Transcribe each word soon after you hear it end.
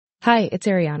Hi, it's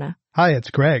Ariana. Hi,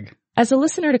 it's Greg. As a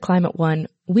listener to Climate One,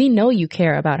 we know you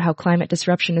care about how climate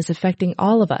disruption is affecting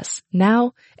all of us,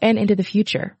 now and into the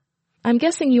future. I'm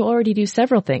guessing you already do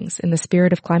several things in the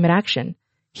spirit of climate action.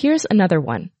 Here's another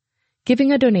one.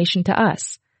 Giving a donation to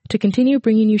us to continue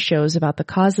bringing you shows about the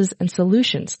causes and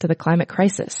solutions to the climate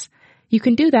crisis. You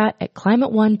can do that at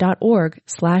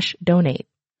climateone.org/donate.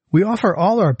 We offer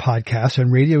all our podcasts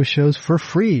and radio shows for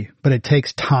free, but it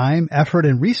takes time, effort,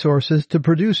 and resources to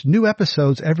produce new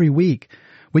episodes every week.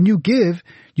 When you give,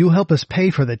 you'll help us pay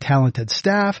for the talented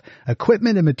staff,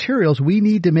 equipment, and materials we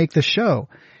need to make the show.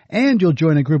 And you'll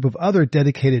join a group of other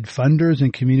dedicated funders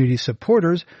and community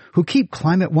supporters who keep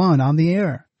Climate One on the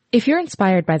air. If you're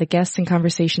inspired by the guests and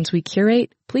conversations we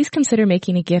curate, please consider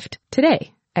making a gift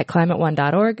today at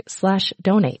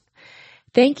climateone.org/donate.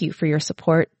 Thank you for your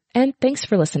support, and thanks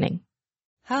for listening.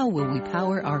 How will we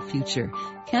power our future?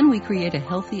 Can we create a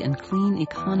healthy and clean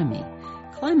economy?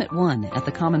 Climate One at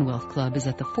the Commonwealth Club is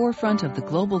at the forefront of the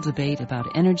global debate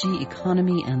about energy,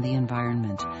 economy, and the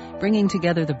environment. Bringing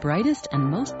together the brightest and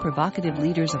most provocative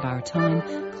leaders of our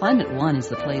time, Climate One is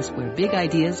the place where big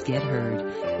ideas get heard.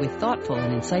 With thoughtful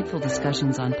and insightful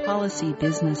discussions on policy,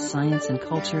 business, science, and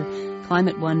culture,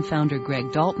 Climate One founder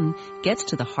Greg Dalton gets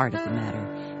to the heart of the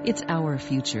matter. It's our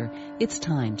future. It's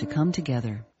time to come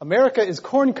together. America is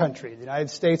corn country. The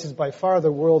United States is by far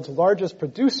the world's largest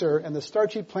producer, and the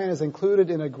starchy plant is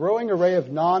included in a growing array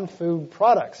of non-food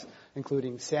products,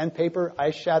 including sandpaper,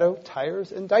 eyeshadow,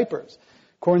 tires, and diapers.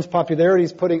 Corn's popularity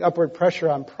is putting upward pressure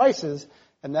on prices,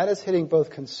 and that is hitting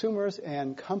both consumers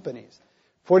and companies.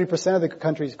 40% of the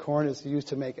country's corn is used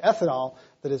to make ethanol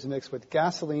that is mixed with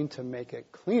gasoline to make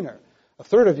it cleaner. A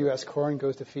third of U.S. corn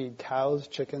goes to feed cows,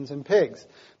 chickens, and pigs.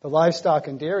 The livestock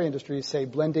and dairy industries say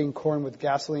blending corn with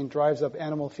gasoline drives up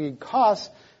animal feed costs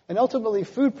and ultimately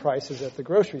food prices at the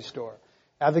grocery store.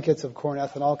 Advocates of corn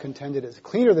ethanol contend it is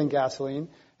cleaner than gasoline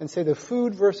and say the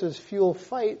food versus fuel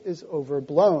fight is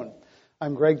overblown.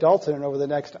 I'm Greg Dalton, and over the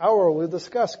next hour we'll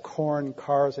discuss corn,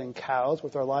 cars, and cows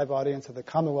with our live audience at the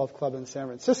Commonwealth Club in San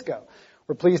Francisco.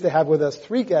 We're pleased to have with us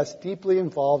three guests deeply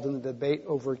involved in the debate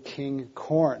over king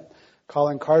corn.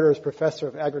 Colin Carter is Professor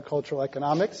of Agricultural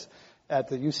Economics at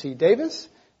the UC Davis.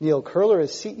 Neil Curler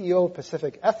is CEO of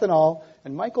Pacific Ethanol.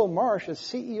 And Michael Marsh is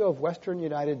CEO of Western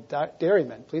United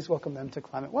Dairymen. Please welcome them to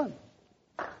Climate One.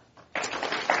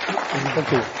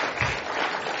 Thank you.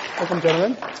 Welcome,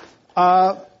 gentlemen.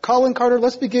 Colin Carter,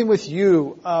 let's begin with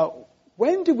you.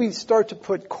 When do we start to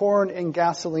put corn in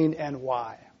gasoline, and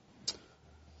why?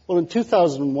 Well, in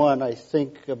 2001, I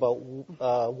think about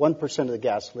 1% of the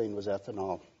gasoline was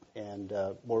ethanol. And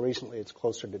more recently, it's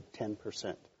closer to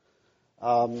 10%.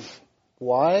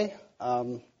 Why?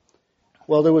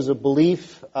 Well, there was a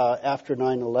belief after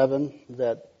 9/11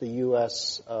 that the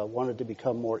U.S. Wanted to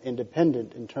become more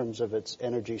independent in terms of its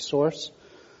energy source.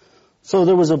 So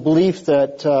there was a belief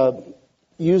that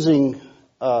using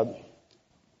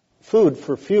food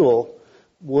for fuel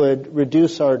would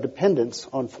reduce our dependence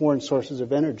on foreign sources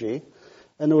of energy.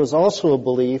 And there was also a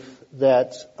belief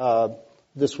that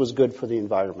this was good for the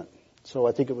environment. So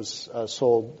I think it was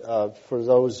sold for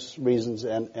those reasons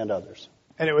and others.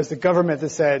 And it was the government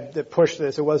that pushed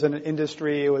this. It wasn't an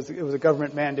industry. It was a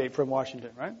government mandate from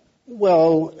Washington, right?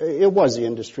 Well, it was the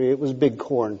industry. It was Big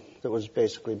Corn that was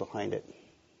basically behind it.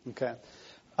 Okay.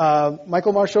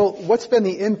 Michael Marshall, what's been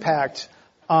the impact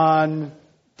on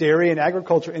dairy and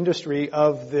agriculture industry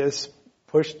of this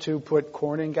push to put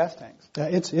corn in gas tanks?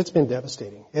 It's been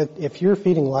devastating. If you're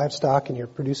feeding livestock and you're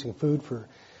producing food for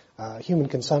human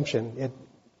consumption,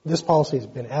 this policy has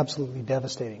been absolutely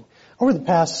devastating. Over the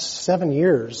past 7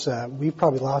 years, we've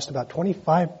probably lost about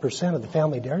 25% of the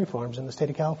family dairy farms in the state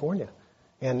of California.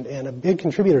 And a big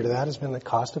contributor to that has been the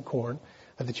cost of corn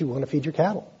that you want to feed your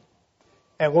cattle.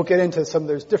 And we'll get into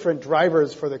there's different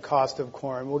drivers for the cost of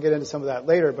corn. We'll get into some of that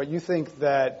later. But you think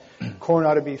that corn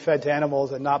ought to be fed to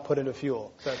animals and not put into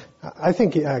fuel? I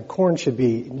think corn should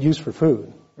be used for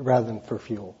food rather than for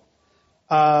fuel.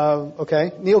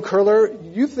 Okay. Neil Curler,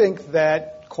 you think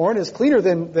that corn is cleaner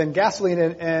than gasoline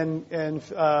and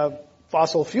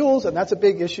fossil fuels, and that's a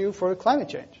big issue for climate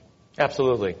change.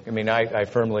 Absolutely. I mean, I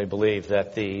firmly believe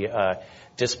that the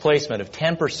displacement of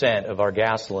 10% of our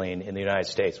gasoline in the United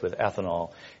States with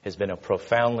ethanol has been a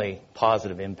profoundly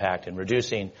positive impact in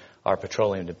reducing our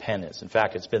petroleum dependence. In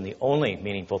fact, it's been the only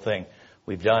meaningful thing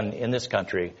we've done in this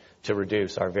country to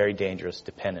reduce our very dangerous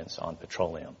dependence on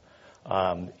petroleum.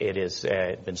 It has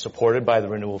been supported by the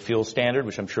Renewable Fuel Standard,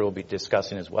 which I'm sure we'll be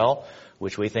discussing as well,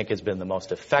 which we think has been the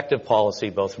most effective policy,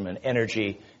 both from an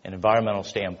energy and environmental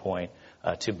standpoint,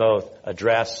 to both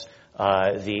address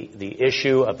the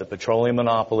issue of the petroleum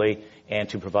monopoly and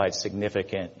to provide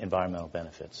significant environmental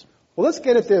benefits. Well, let's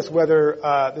get at this, whether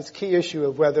this key issue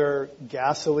of whether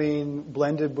gasoline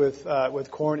blended with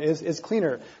corn is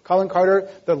cleaner. Colin Carter,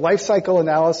 the life cycle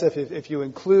analysis, if you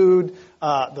include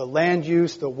the land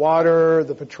use, the water,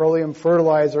 the petroleum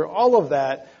fertilizer, all of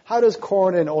that, how does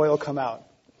corn and oil come out?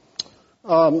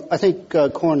 I think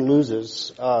corn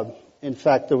loses. In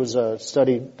fact, there was a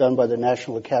study done by the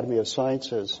National Academy of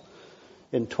Sciences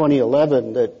in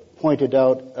 2011 that pointed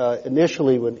out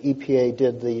initially when EPA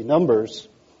did the numbers,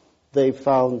 they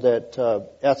found that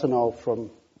ethanol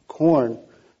from corn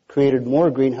created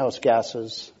more greenhouse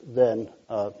gases than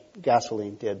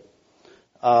gasoline did.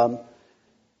 The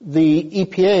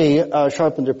EPA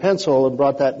sharpened their pencil and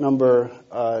brought that number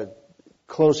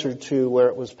closer to where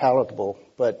it was palatable.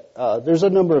 But there's a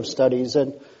number of studies,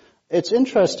 and it's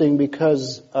interesting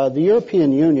because the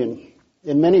European Union,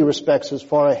 in many respects, is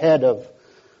far ahead of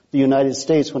the United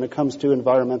States when it comes to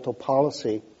environmental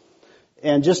policy.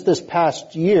 And just this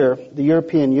past year, the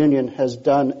European Union has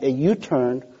done a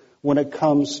U-turn when it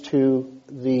comes to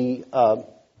the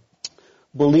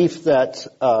belief that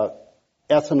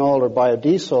ethanol or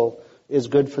biodiesel is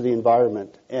good for the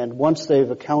environment. And once they've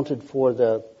accounted for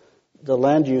the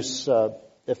land use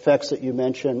effects that you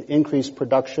mentioned, increased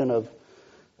production of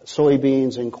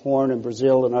soybeans and corn in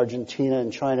Brazil and Argentina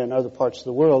and China and other parts of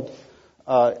the world,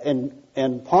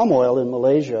 and palm oil in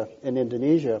Malaysia and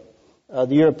Indonesia,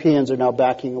 the Europeans are now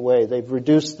backing away. They've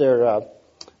reduced their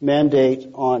mandate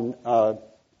on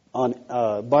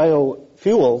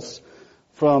biofuels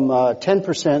from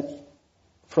 10%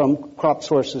 from crop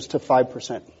sources to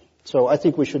 5%. So I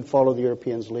think we should follow the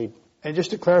Europeans' lead. And just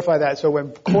to clarify that, so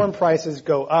when corn prices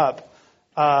go up,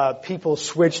 people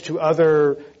switch to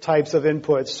other types of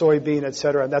inputs, soybean, et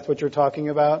cetera, and that's what you're talking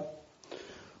about?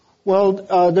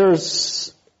 Well,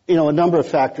 there's a number of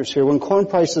factors here. When corn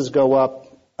prices go up,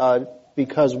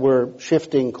 because we're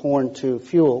shifting corn to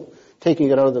fuel, taking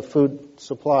it out of the food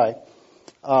supply,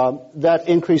 that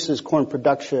increases corn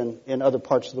production in other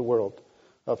parts of the world.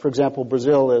 For example,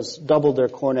 Brazil has doubled their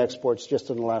corn exports just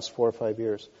in the last 4 or 5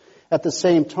 years. At the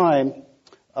same time,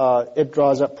 it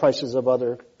draws up prices of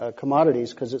other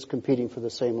commodities because it's competing for the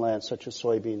same land, such as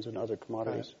soybeans and other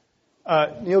commodities.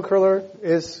 Neil Curler,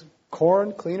 is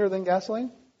corn cleaner than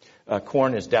gasoline?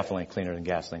 Corn is definitely cleaner than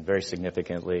gasoline, very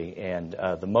significantly, and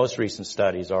the most recent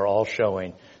studies are all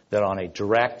showing that on a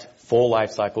direct, full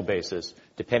life cycle basis,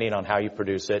 depending on how you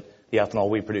produce it, the ethanol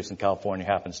we produce in California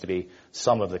happens to be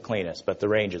some of the cleanest, but the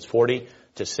range is 40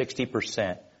 to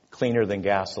 60% cleaner than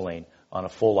gasoline on a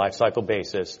full life cycle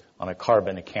basis on a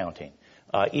carbon accounting.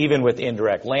 Even with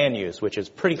indirect land use, which is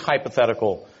pretty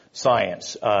hypothetical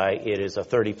science, it is a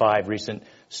 35 recent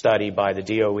study by the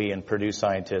DOE and Purdue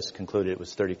scientists concluded it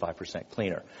was 35%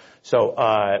 cleaner.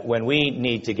 So when we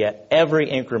need to get every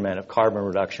increment of carbon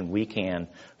reduction we can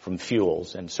from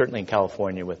fuels, and certainly in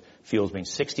California with fuels being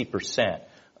 60%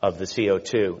 of the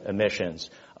CO2 emissions,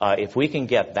 if we can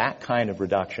get that kind of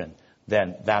reduction,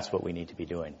 then that's what we need to be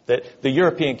doing. The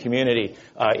European community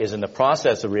is in the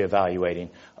process of reevaluating.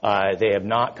 They have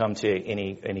not come to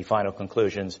any final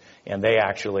conclusions, and they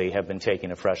actually have been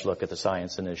taking a fresh look at the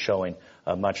science and is showing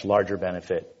a much larger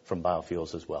benefit from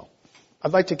biofuels as well.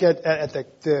 I'd like to get at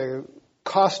the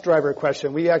cost driver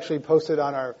question. We actually posted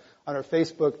on our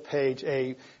Facebook page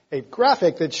a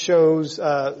graphic that shows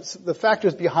the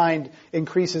factors behind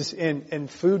increases in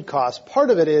food costs. Part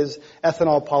of it is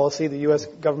ethanol policy, the U.S.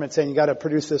 government saying you got to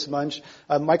produce this much.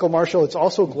 Michael Marshall, it's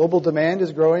also global demand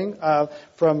is growing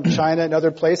from China and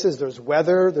other places. There's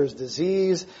weather, there's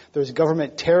disease, there's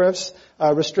government tariffs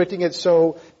restricting it.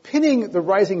 So pinning the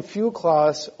rising fuel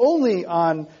costs only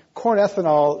on corn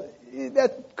ethanol,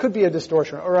 that could be a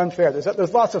distortion or unfair.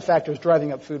 There's lots of factors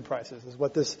driving up food prices, is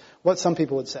what some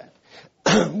people would say.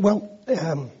 Well,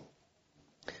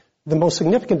 the most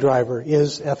significant driver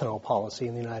is ethanol policy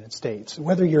in the United States.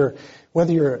 Whether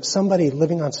you're somebody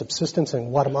living on subsistence in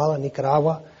Guatemala,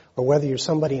 Nicaragua, or whether you're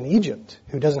somebody in Egypt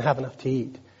who doesn't have enough to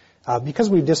eat, because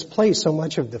we've displaced so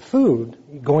much of the food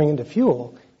going into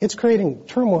fuel, it's creating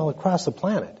turmoil across the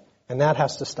planet, and that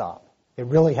has to stop. It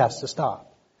really has to stop.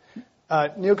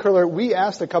 Neil Curler, we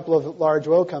asked a couple of large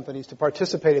oil companies to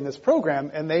participate in this program,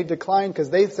 and they declined because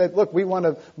they said, look, we want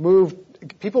to move,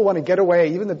 people want to get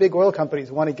away, even the big oil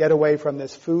companies want to get away from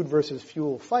this food versus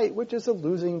fuel fight, which is a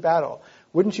losing battle.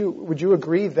 Would you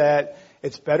agree that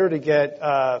it's better to get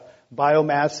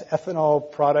biomass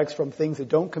ethanol products from things that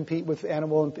don't compete with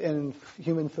animal and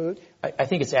human food? I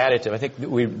think it's additive. I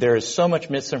think there is so much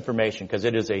misinformation because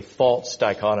it is a false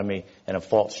dichotomy and a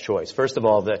false choice. First of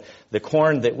all, the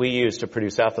corn that we use to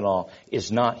produce ethanol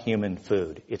is not human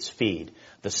food. It's feed.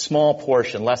 The small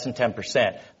portion, less than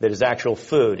 10%, that is actual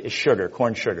food is sugar,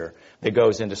 corn sugar, that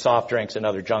goes into soft drinks and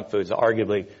other junk foods that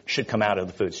arguably should come out of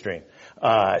the food stream.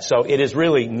 So it is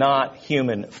really not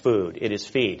human food. It is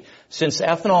feed. Since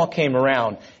ethanol came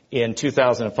around in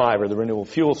 2005, or the Renewable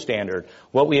Fuel Standard,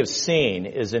 what we have seen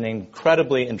is an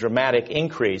incredibly and dramatic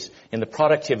increase in the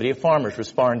productivity of farmers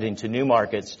responding to new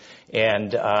markets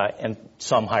and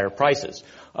some higher prices.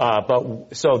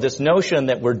 So this notion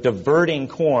that we're diverting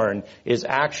corn is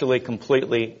actually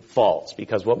completely false,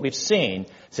 because what we've seen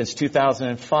since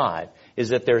 2005 is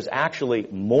that there's actually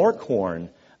more corn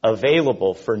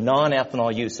available for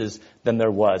non-ethanol uses than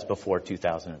there was before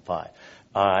 2005.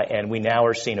 And we now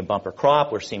are seeing a bumper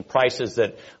crop. We're seeing prices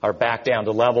that are back down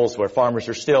to levels where farmers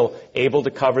are still able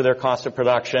to cover their cost of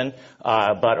production,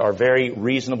 but are very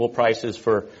reasonable prices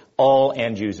for all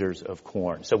end users of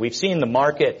corn. So we've seen the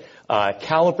market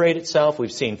calibrate itself.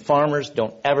 We've seen farmers,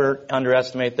 don't ever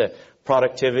underestimate the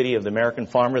productivity of the American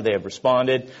farmer. They have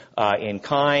responded in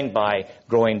kind by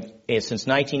growing, since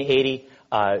 1980,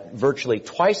 virtually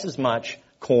twice as much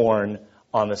corn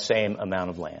on the same amount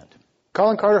of land.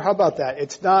 Colin Carter, how about that?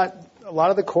 It's not, a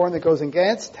lot of the corn that goes in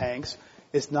gas tanks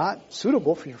is not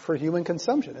suitable for human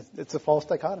consumption. It's a false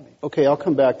dichotomy. Okay, I'll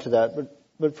come back to that.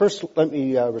 But first, let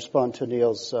me respond to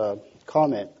Neil's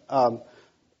comment.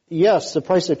 Yes, the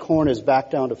price of corn is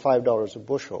back down to $5 a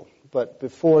bushel. But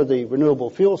before the Renewable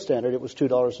Fuel Standard, it was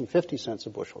 $2.50 a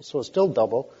bushel. So it's still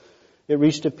double. It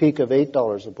reached a peak of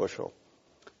 $8 a bushel.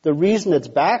 The reason it's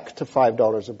back to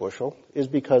 $5 a bushel is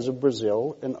because of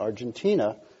Brazil and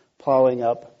Argentina plowing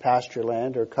up pasture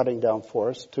land or cutting down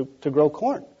forests to grow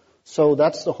corn. So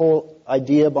that's the whole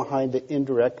idea behind the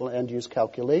indirect land use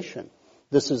calculation.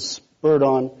 This is spurred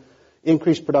on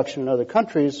increased production in other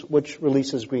countries, which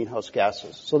releases greenhouse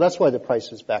gases. So that's why the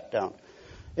price is back down.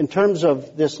 In terms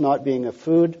of this not being a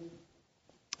food,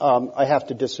 I have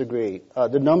to disagree.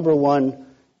 The number one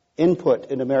input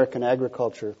in American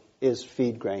agriculture is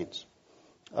feed grains.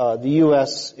 The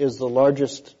U.S. is the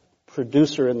largest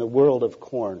producer in the world of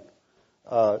corn,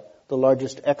 the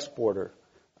largest exporter.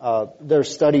 There are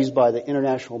studies by the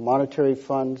International Monetary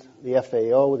Fund, the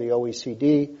FAO, the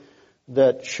OECD,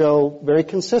 that show very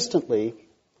consistently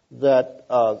that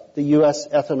the U.S.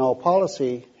 ethanol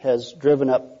policy has driven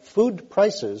up food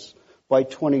prices by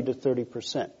 20 to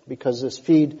 30% because this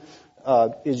feed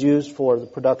is used for the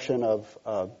production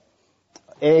of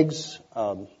eggs,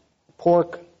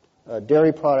 pork,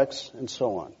 dairy products, and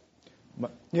so on.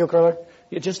 Neil Curler?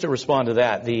 Yeah, just to respond to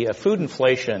that, the food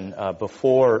inflation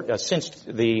since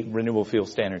the Renewable Fuel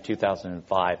Standard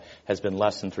 2005 has been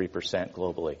less than 3%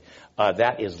 globally.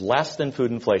 That is less than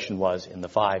food inflation was in the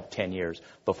 5-10 years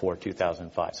before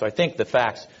 2005. So I think the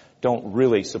facts don't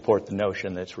really support the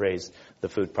notion that's raised the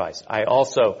food price. I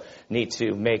also need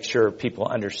to make sure people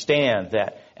understand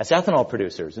that as ethanol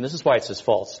producers, and this is why it's this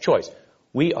false choice,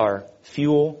 we are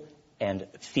fuel and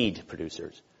feed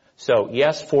producers. So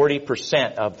yes,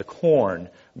 40% of the corn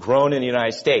grown in the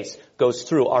United States goes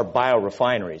through our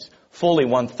biorefineries. Fully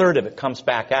 1/3 of it comes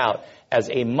back out as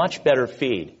a much better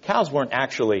feed. Cows weren't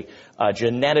actually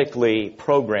genetically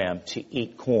programmed to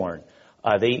eat corn.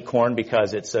 They eat corn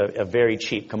because it's a very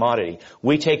cheap commodity.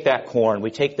 We take that corn, we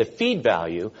take the feed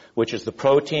value, which is the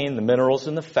protein, the minerals,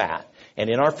 and the fat, and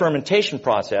in our fermentation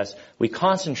process, we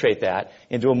concentrate that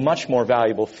into a much more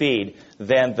valuable feed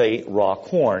than the raw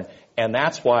corn. And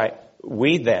that's why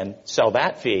we then sell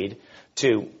that feed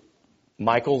to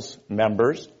Michael's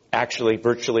members. Actually,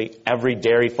 virtually every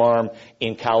dairy farm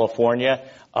in California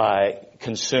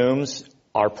consumes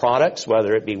our products,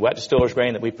 whether it be wet distillers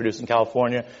grain that we produce in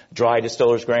California, dry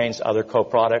distillers grains, other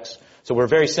co-products. So we're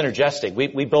very synergistic.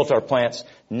 We built our plants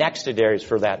next to dairies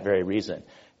for that very reason.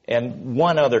 And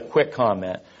one other quick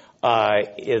comment.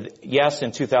 Yes,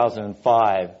 in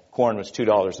 2005, corn was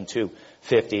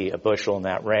 $2.50 a bushel in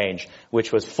that range,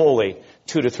 which was fully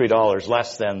 $2 to $3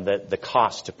 less than the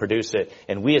cost to produce it.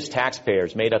 And we as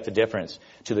taxpayers made up the difference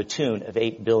to the tune of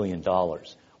 $8 billion.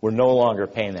 We're no longer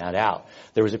paying that out.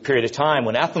 There was a period of time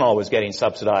when ethanol was getting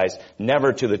subsidized,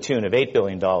 never to the tune of $8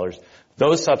 billion.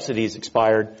 Those subsidies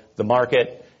expired. The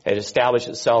market had established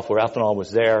itself where ethanol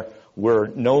was there. We're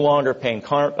no longer paying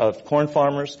corn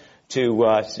farmers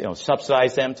to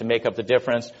subsidize them to make up the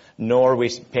difference, nor are we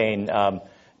paying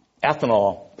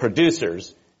ethanol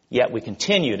producers, yet we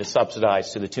continue to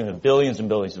subsidize to the tune of billions and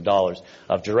billions of dollars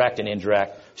of direct and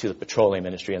indirect to the petroleum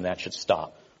industry, and that should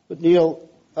stop. But Neil,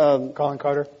 Colin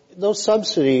Carter? Those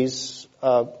subsidies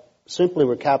simply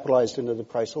were capitalized into the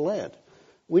price of land.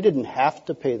 We didn't have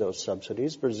to pay those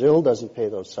subsidies. Brazil doesn't pay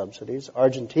those subsidies.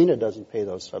 Argentina doesn't pay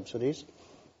those subsidies.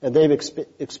 And they've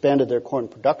expanded their corn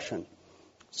production.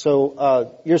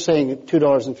 So you're saying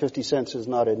 $2.50 is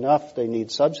not enough. They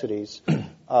need subsidies.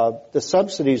 The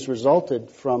subsidies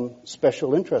resulted from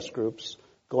special interest groups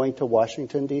going to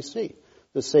Washington, D.C.,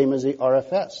 the same as the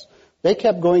RFS. They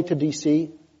kept going to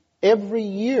D.C. every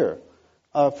year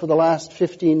for the last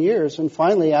 15 years. And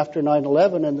finally, after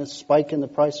 9/11 and the spike in the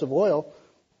price of oil,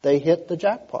 they hit the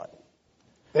jackpot.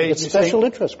 It's special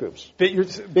interest groups.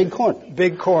 Big Corn.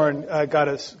 Big Corn got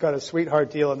a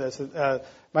sweetheart deal on this.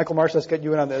 Michael Marsh, let's get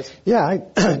you in on this. Yeah,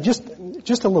 just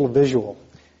a little visual.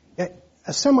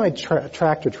 A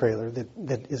semi-tractor trailer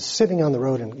that is sitting on the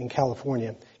road in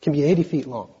California can be 80 feet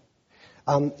long.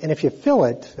 And if you fill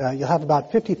it, you'll have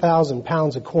about 50,000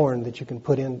 pounds of corn that you can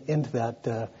put into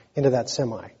that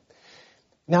semi.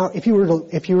 Now, if you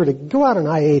were to go out on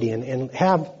I-80 and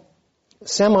have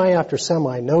semi after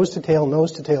semi, nose to tail,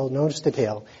 nose to tail, nose to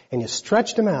tail, and you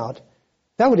stretched them out,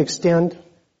 that would extend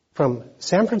from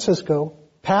San Francisco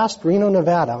past Reno,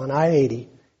 Nevada on I-80,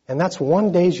 and that's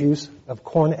one day's use of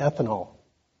corn ethanol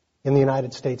in the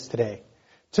United States today.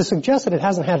 To suggest that it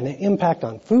hasn't had an impact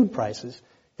on food prices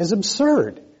is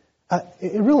absurd.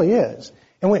 It really is.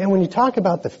 And when you talk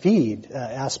about the feed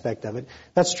aspect of it,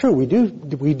 that's true. We do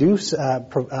use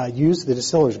the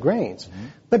distiller's grains,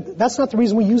 but that's not the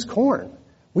reason we use corn.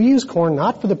 We use corn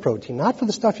not for the protein, not for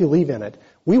the stuff you leave in it.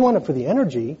 We want it for the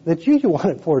energy that you want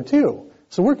it for too.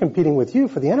 So we're competing with you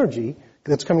for the energy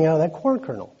that's coming out of that corn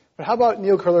kernel. But how about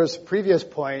Neil Curler's previous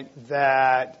point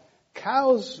that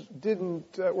cows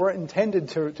weren't intended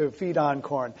to feed on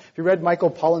corn? If you read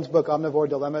Michael Pollan's book, Omnivore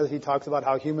Dilemma, he talks about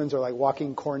how humans are like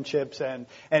walking corn chips, and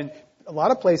a lot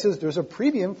of places there's a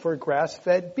premium for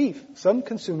grass-fed beef. Some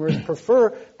consumers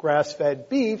prefer grass-fed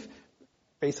beef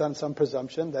based on some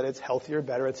presumption that it's healthier,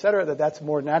 better, et cetera, that's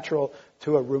more natural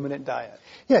to a ruminant diet.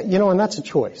 Yeah, and that's a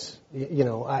choice.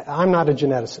 I'm not a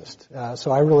geneticist,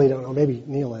 so I really don't know. Maybe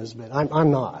Neil is, but I'm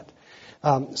not.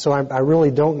 So I really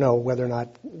don't know whether or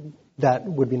not that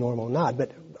would be normal or not.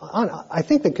 But I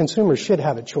think that consumers should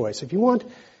have a choice. If you want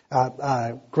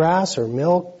grass or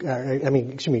milk,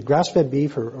 grass-fed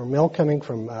beef or milk coming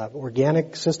from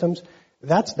organic systems,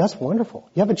 that's wonderful.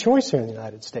 You have a choice here in the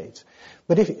United States.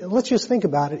 But let's just think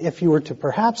about it. If you were to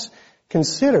perhaps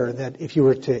consider that if you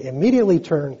were to immediately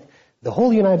turn the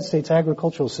whole United States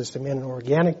agricultural system in an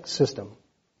organic system,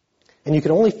 and you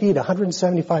could only feed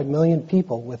 175 million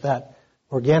people with that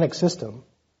organic system,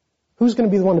 who's going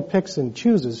to be the one that picks and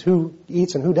chooses who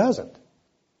eats and who doesn't?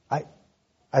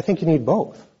 I think you need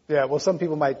both. Yeah, well, some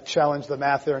people might challenge the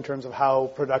math there in terms of how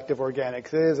productive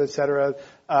organics is, et cetera.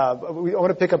 I want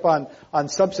to pick up on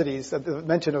subsidies, the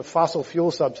mention of fossil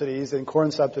fuel subsidies and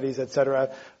corn subsidies, et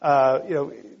cetera.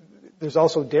 There's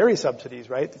also dairy subsidies,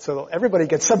 right? So everybody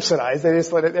gets subsidized.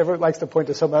 Everyone likes to point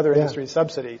to some other industry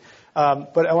subsidy.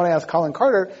 But I want to ask Colin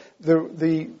Carter,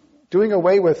 the doing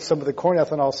away with some of the corn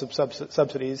ethanol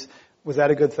subsidies, was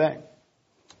that a good thing?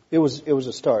 It was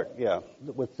a start, yeah,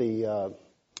 with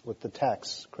the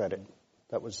tax credit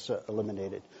that was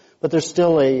eliminated. But there's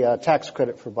still a tax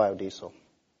credit for biodiesel.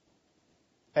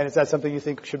 And is that something you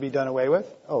think should be done away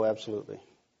with? Oh, absolutely.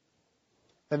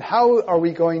 Then how are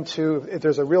we going to, if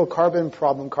there's a real carbon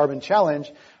problem, carbon challenge,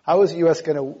 how is the U.S.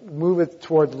 going to move it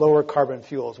toward lower carbon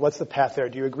fuels? What's the path there?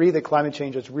 Do you agree that climate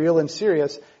change is real and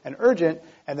serious and urgent?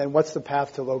 And then what's the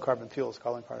path to low carbon fuels,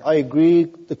 Colin Carter? I agree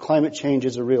that climate change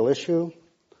is a real issue,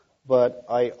 but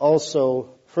I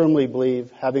also firmly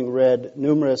believe, having read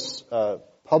numerous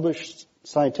published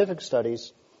scientific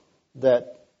studies,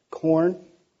 that corn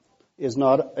is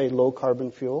not a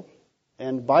low-carbon fuel,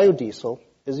 and biodiesel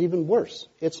is even worse.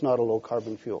 It's not a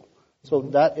low-carbon fuel. So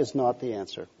that is not the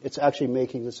answer. It's actually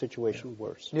making the situation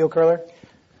worse. Neil Curler?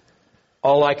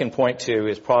 All I can point to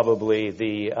is probably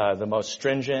the most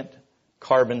stringent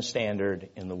carbon standard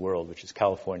in the world, which is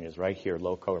California's right here,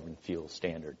 low-carbon fuel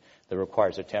standard, that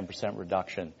requires a 10%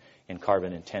 reduction in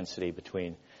carbon intensity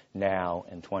between now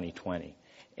and 2020.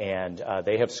 And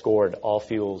they have scored all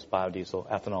fuels,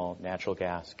 biodiesel, ethanol, natural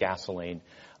gas, gasoline.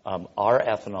 Our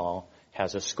ethanol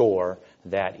has a score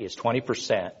that is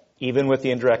 20%, even with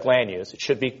the indirect land use. It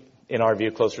should be, in our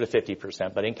view, closer to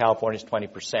 50%, but in California it's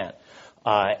 20%.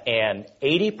 And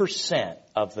 80%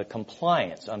 of the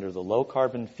compliance under the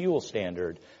low-carbon fuel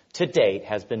standard to date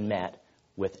has been met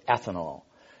with ethanol.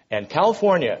 And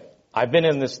California I've been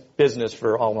in this business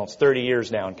for almost 30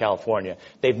 years now in California.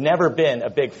 They've never been a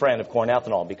big friend of corn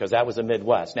ethanol because that was the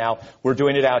Midwest. Now we're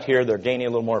doing it out here. They're gaining a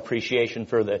little more appreciation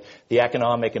for the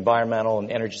economic, environmental, and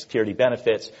energy security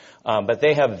benefits. But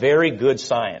they have very good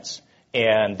science,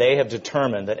 and they have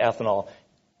determined that ethanol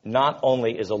not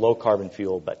only is a low-carbon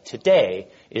fuel, but today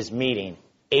is meeting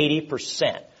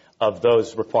 80% of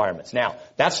those requirements. Now,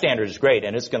 that standard is great,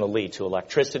 and it's going to lead to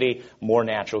electricity, more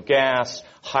natural gas,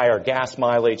 higher gas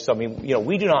mileage. So, I mean,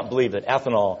 we do not believe that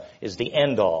ethanol is the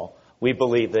end-all. We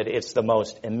believe that it's the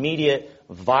most immediate,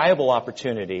 viable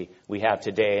opportunity we have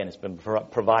today, and it's been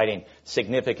providing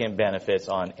significant benefits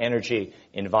on energy,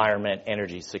 environment,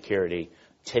 energy security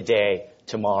today,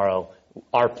 tomorrow.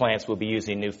 Our plants will be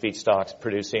using new feedstocks,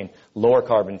 producing lower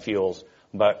carbon fuels,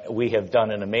 but we have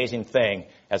done an amazing thing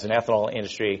as an ethanol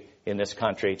industry in this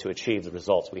country to achieve the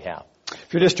results we have.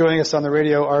 If you're just joining us on the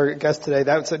radio, our guest today,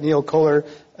 that's Neil Curler,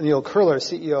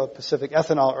 CEO of Pacific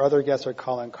Ethanol. Our other guests are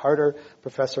Colin Carter,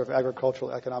 Professor of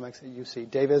Agricultural Economics at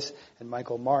UC Davis, and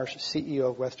Michael Marsh, CEO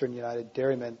of Western United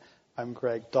Dairymen. I'm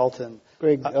Greg Dalton.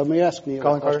 Greg, let me ask Neil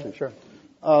Colin a question. Carter,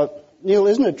 sure. Neil,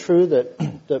 isn't it true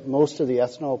that most of the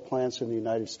ethanol plants in the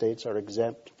United States are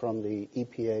exempt from the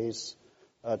EPA's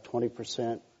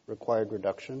 20% required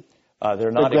reduction? They're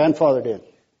not grandfathered in.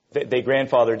 They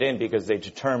grandfathered in because they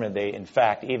determined in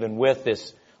fact, even with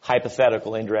this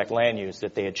hypothetical indirect land use,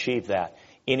 that they achieved that.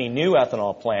 Any new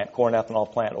ethanol plant, corn ethanol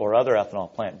plant or other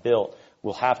ethanol plant built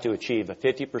will have to achieve a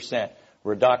 50%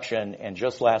 reduction. And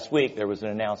just last week, there was an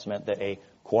announcement that a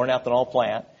corn ethanol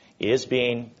plant is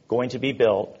going to be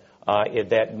built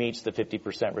that meets the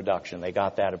 50% reduction. They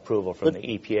got that approval from the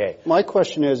EPA. My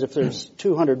question is, if there's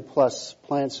 200 plus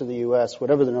plants in the U.S.,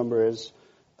 whatever the number is,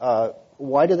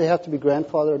 why do they have to be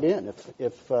grandfathered in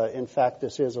if in fact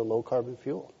this is a low-carbon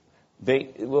fuel?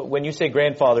 When you say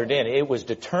grandfathered in, it was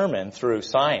determined through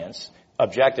science,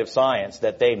 objective science,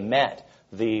 that they met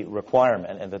the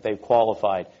requirement and that they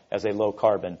qualified as a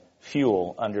low-carbon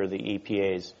fuel under the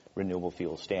EPA's renewable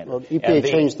fuel standard. Well, EPA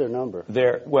changed their number.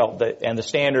 And the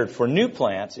standard for new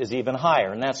plants is even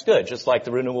higher, and that's good. Just like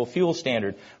the renewable fuel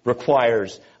standard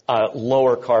requires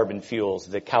lower carbon fuels,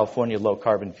 the California low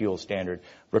carbon fuel standard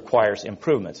requires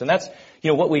improvements. And that's,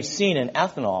 what we've seen in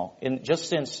ethanol just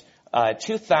since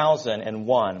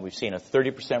 2001, we've seen a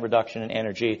 30% reduction in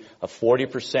energy, a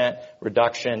 40%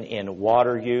 reduction in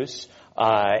water use,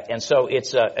 and so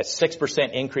it's a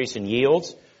 6% increase in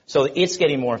yields. So it's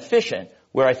getting more efficient,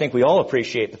 where I think we all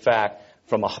appreciate the fact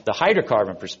from the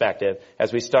hydrocarbon perspective,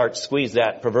 as we start to squeeze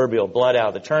that proverbial blood out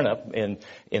of the turnip in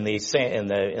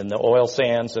the oil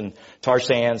sands and tar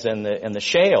sands and the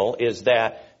shale, is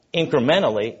that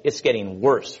incrementally it's getting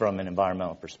worse from an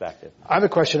environmental perspective. I have a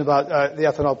question about the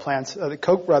ethanol plants. The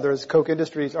Koch brothers, Koch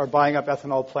Industries, are buying up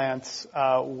ethanol plants.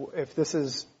 If this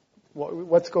is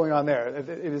what's going on there,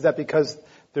 is that because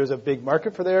there's a big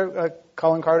market for there,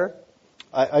 Colin Carter?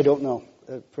 I don't know.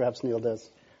 Perhaps Neil does.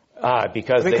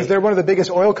 Because they're one of the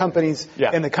biggest oil companies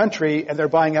in the country, and they're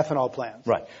buying ethanol plants.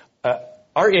 Right.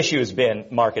 Our issue has been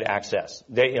market access.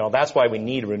 That's why we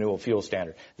need a renewable fuel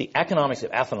standard. The economics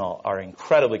of ethanol are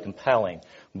incredibly compelling,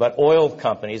 but oil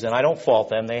companies, and I don't fault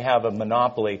them, they have a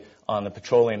monopoly on the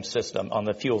petroleum system, on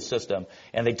the fuel system,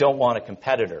 and they don't want a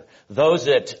competitor. Those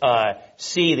that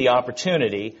see the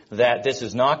opportunity that this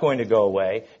is not going to go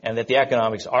away and that the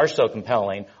economics are so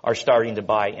compelling are starting to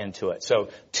buy into it.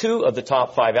 So 2 of the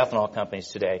top 5 ethanol companies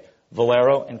today,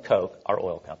 Valero and Koch, are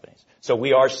oil companies. So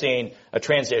we are seeing a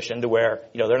transition to where,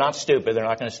 they're not stupid. They're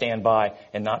not going to stand by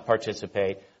and not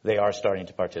participate. They are starting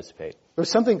to participate. There's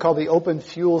something called the Open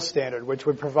Fuel Standard, which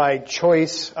would provide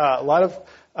choice. A lot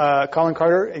of, Colin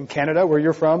Carter, in Canada, where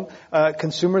you're from,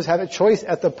 consumers have a choice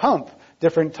at the pump,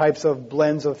 different types of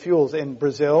blends of fuels. In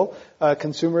Brazil,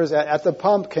 consumers at the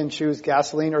pump can choose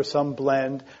gasoline or some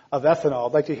blend of ethanol.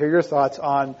 I'd like to hear your thoughts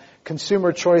on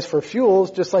consumer choice for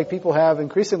fuels, just like people have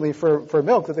increasingly for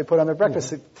milk that they put on their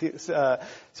breakfast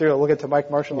cereal. We'll get to Mike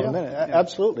Marshall in a minute.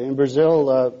 Absolutely. In Brazil,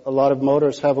 a lot of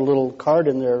motorists have a little card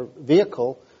in their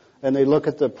vehicle, and they look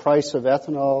at the price of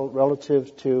ethanol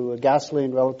relative to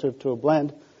gasoline, relative to a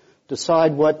blend,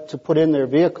 decide what to put in their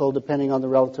vehicle depending on the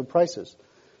relative prices.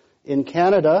 In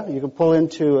Canada, you can pull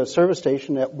into a service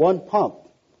station at one pump.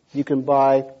 You can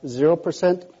buy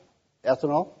 0%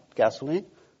 ethanol, gasoline,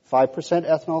 5%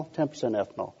 ethanol,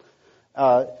 10%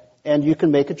 ethanol. And you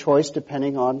can make a choice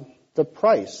depending on the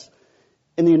price.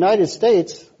 In the United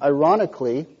States,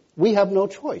 ironically, we have no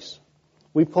choice.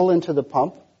 We pull into the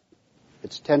pump.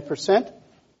 It's 10%,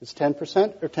 it's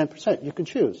 10%, or 10%. You can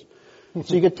choose.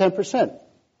 So you get 10%.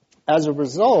 As a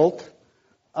result,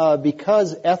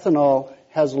 because ethanol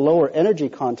has lower energy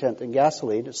content than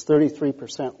gasoline. It's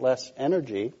 33% less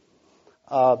energy.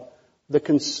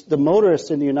 The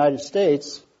motorist in the United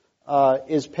States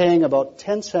is paying about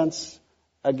 10 cents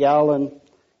a gallon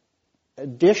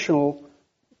additional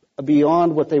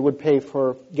beyond what they would pay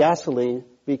for gasoline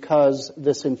because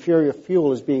this inferior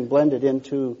fuel is being blended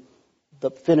into the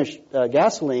finished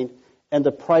gasoline, and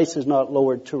the price is not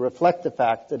lowered to reflect the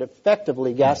fact that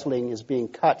effectively gasoline is being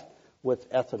cut with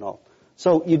ethanol.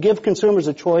 So you give consumers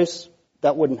a choice,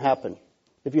 that wouldn't happen.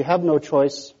 If you have no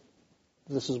choice,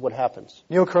 this is what happens.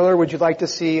 Neil Curler, would you like to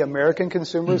see American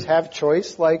consumers have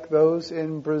choice like those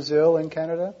in Brazil and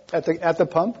Canada at the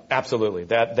pump? Absolutely.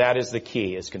 That is the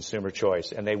key, is consumer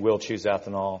choice, and they will choose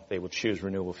ethanol. They will choose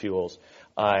renewable fuels.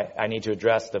 I need to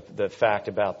address the fact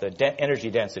about the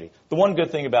energy density. The one good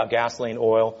thing about gasoline,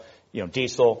 oil,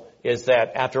 diesel, is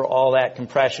that after all that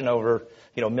compression over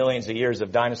millions of years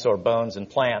of dinosaur bones and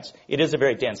plants, it is a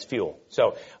very dense fuel.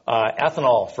 So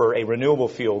ethanol, for a renewable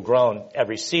fuel grown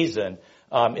every season,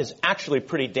 is actually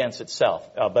pretty dense itself.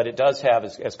 But it does have,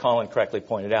 as Colin correctly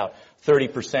pointed out,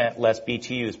 30% less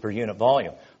BTUs per unit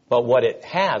volume. But what it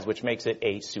has, which makes it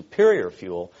a superior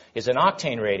fuel, is an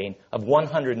octane rating of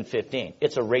 115.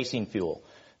 It's a racing fuel.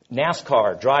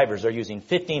 NASCAR drivers are using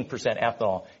 15%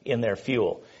 ethanol in their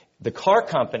fuel. The car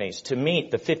companies, to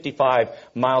meet the 55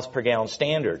 miles per gallon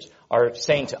standards, are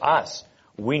saying to us,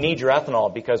 we need your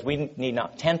ethanol because we need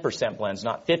not 10% blends,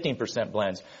 not 15%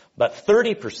 blends, but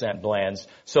 30% blends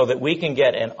so that we can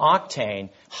get an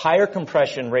octane, higher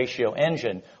compression ratio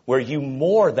engine where you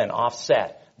more than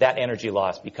offset that energy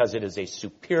loss because it is a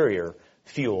superior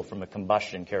fuel from a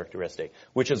combustion characteristic,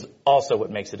 which is also what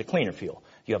makes it a cleaner fuel.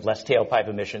 You have less tailpipe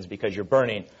emissions because you're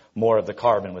burning more of the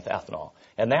carbon with ethanol.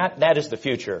 And that is the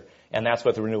future, and that's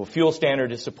what the Renewable Fuel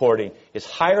Standard is supporting, is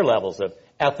higher levels of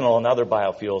ethanol and other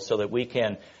biofuels so that we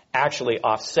can actually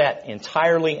offset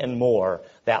entirely and more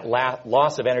that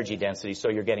loss of energy density so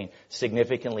you're getting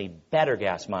significantly better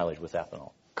gas mileage with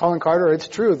ethanol. Colin Carter, it's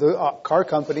true. The car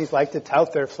companies like to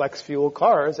tout their flex fuel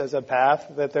cars as a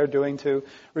path that they're doing to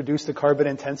reduce the carbon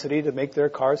intensity to make their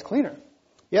cars cleaner.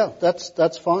 Yeah,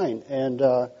 that's fine. And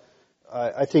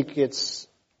I think it's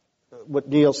what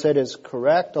Neil said is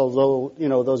correct, although,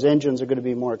 those engines are going to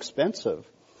be more expensive.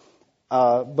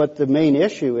 But the main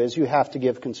issue is you have to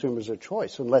give consumers a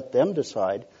choice and let them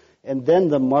decide, and then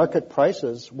the market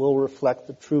prices will reflect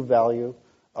the true value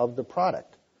of the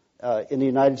product. In the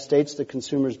United States, the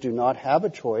consumers do not have a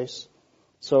choice,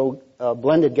 so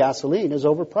blended gasoline is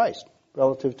overpriced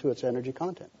relative to its energy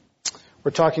content. We're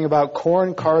talking about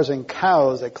corn, cars, and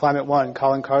cows at Climate One.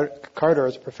 Colin Carter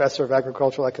is professor of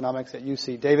agricultural economics at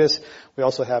UC Davis. We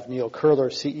also have Neil Curler,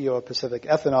 CEO of Pacific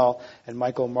Ethanol, and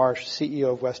Michael Marsh,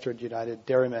 CEO of Western United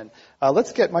Dairymen.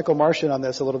 Let's get Michael Marsh in on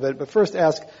this a little bit, but first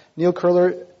ask Neil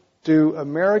Curler, do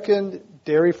American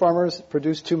dairy farmers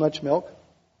produce too much milk?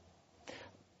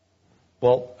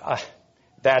 Well,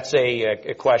 that's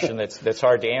a question that's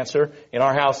hard to answer. In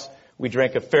our house, we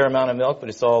drink a fair amount of milk, but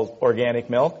it's all organic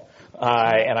milk.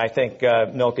 And I think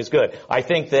milk is good. I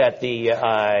think that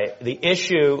the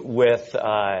issue with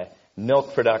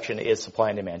milk production is supply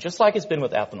and demand, just like it's been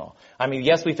with ethanol. I mean,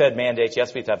 yes, we've had mandates,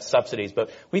 yes, we've had subsidies, but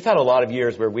we've had a lot of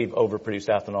years where we've overproduced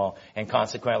ethanol, and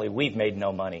consequently, we've made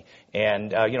no money.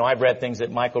 And, I've read things that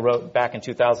Michael wrote back in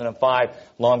 2005,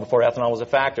 long before ethanol was a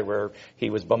factor, where he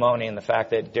was bemoaning the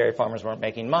fact that dairy farmers weren't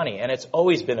making money. And it's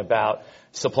always been about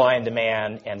supply and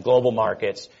demand and global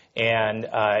markets. And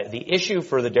the issue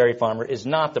for the dairy farmer is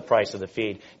not the price of the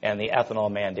feed and the ethanol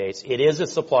mandates. It is a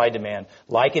supply demand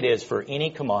like it is for any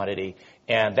commodity,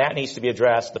 and that needs to be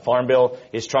addressed. The Farm Bill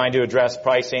is trying to address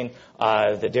pricing.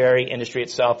 The dairy industry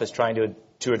itself is trying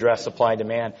to address supply and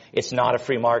demand. It's not a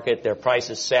free market. Their price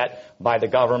is set by the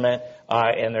government,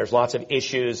 and there's lots of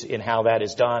issues in how that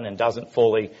is done and doesn't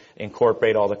fully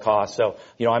incorporate all the costs. So,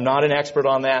 I'm not an expert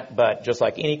on that, but just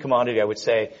like any commodity, I would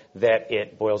say that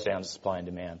it boils down to supply and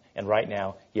demand. And right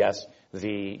now, yes,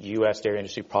 the U.S. dairy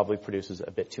industry probably produces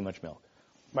a bit too much milk.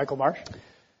 Michael Marsh?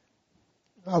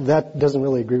 Well, that doesn't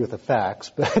really agree with the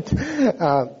facts, but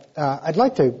I'd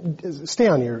like to stay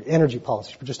on your energy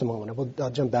policy for just a moment. I'll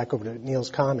jump back over to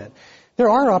Neil's comment. There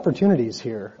are opportunities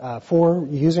here for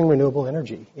using renewable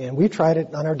energy, and we've tried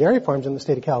it on our dairy farms in the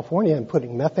state of California and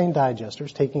putting methane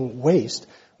digesters, taking waste,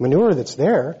 manure that's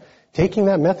there, taking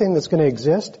that methane that's going to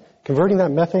exist, converting that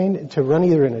methane to run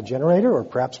either in a generator or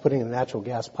perhaps putting in a natural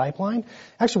gas pipeline.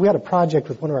 Actually, we had a project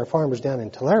with one of our farmers down in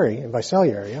Tulare, in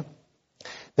Visalia area,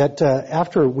 that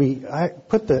after I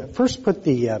put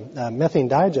the methane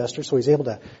digester, so he's able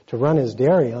to run his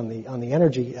dairy on the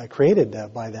energy created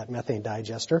by that methane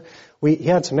digester, he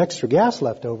had some extra gas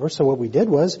left over. So what we did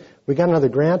was we got another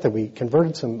grant that we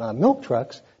converted some milk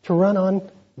trucks to run on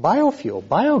biofuel,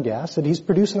 biogas that he's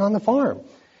producing on the farm.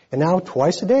 And now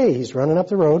twice a day he's running up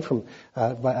the road from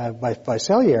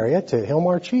Visalia area to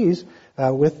Hillmar Cheese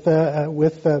with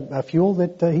fuel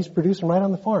that he's producing right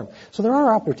on the farm. So there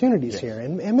are opportunities here,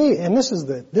 and this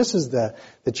is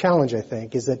the challenge, I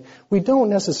think, is that we don't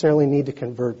necessarily need to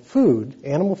convert food,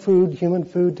 animal food, human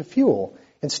food, to fuel.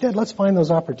 Instead, let's find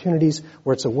those opportunities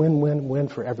where it's a win-win-win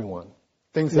for everyone.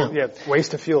 Things that,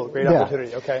 waste of fuel, great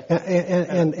opportunity, okay.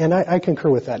 And I concur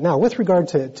with that. Now, with regard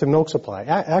to milk supply,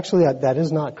 actually that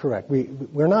is not correct.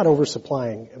 We're not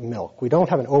oversupplying milk. We don't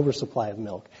have an oversupply of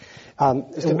milk.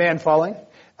 Is demand falling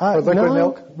for liquid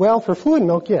milk? Well, for fluid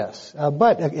milk, yes.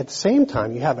 But at the same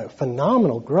time, you have a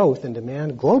phenomenal growth in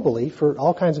demand globally for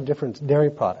all kinds of different dairy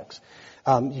products.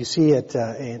 You see it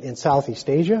in Southeast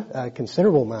Asia, a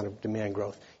considerable amount of demand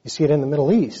growth. You see it in the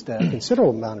Middle East, a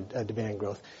considerable amount of demand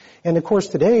growth. And of course,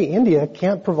 today, India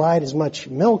can't provide as much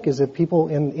milk as the people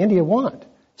in India want.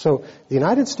 So the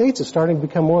United States is starting to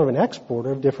become more of an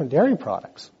exporter of different dairy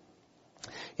products.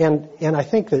 And I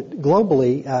think that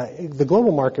globally, the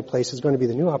global marketplace is going to be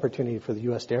the new opportunity for the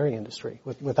U.S. dairy industry,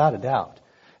 without a doubt.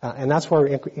 And that's where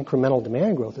incremental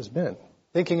demand growth has been.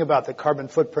 Thinking about the carbon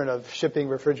footprint of shipping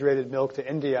refrigerated milk to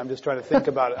India, I'm just trying to think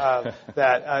about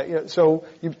that. So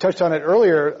you touched on it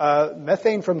earlier.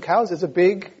 Methane from cows is a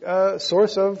big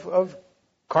source of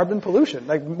carbon pollution,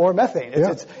 like more methane.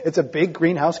 It's a big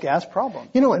greenhouse gas problem.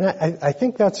 And I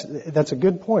think that's a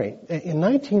good point. In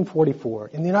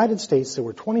 1944, in the United States, there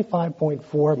were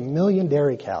 25.4 million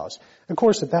dairy cows. Of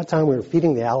course, at that time, we were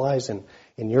feeding the Allies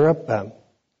in Europe.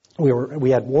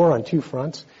 We had war on two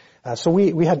fronts. So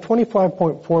we had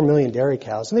 25.4 million dairy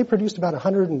cows, and they produced about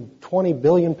 120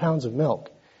 billion pounds of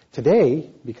milk. Today,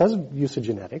 because of use of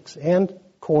genetics and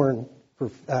corn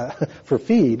for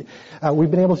feed,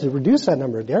 we've been able to reduce that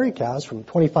number of dairy cows from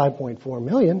 25.4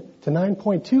 million to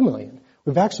 9.2 million.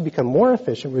 We've actually become more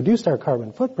efficient, reduced our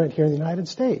carbon footprint here in the United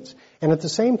States. And at the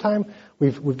same time,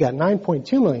 we've got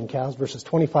 9.2 million cows versus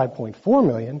 25.4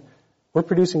 million. We're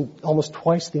producing almost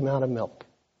twice the amount of milk.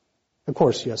 Of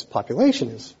course, U.S. population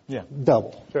is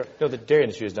double. Sure. No, the dairy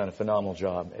industry has done a phenomenal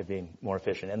job at being more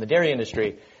efficient. And the dairy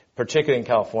industry, particularly in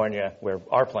California, where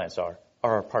our plants are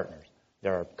our partners.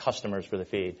 They're our customers for the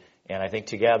feed. And I think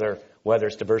together, whether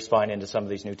it's diversifying into some of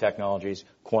these new technologies,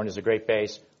 corn is a great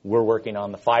base. We're working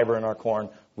on the fiber in our corn.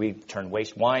 We turn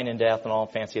waste wine into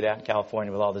ethanol. Fancy that in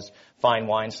California with all this fine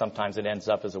wine. Sometimes it ends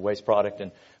up as a waste product,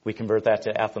 and we convert that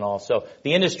to ethanol. So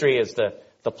the industry is the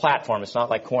platform. It's not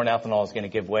like corn ethanol is going to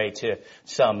give way to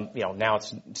some, now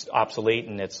it's obsolete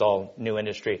and it's all new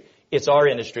industry. It's our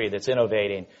industry that's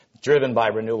innovating, driven by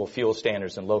renewable fuel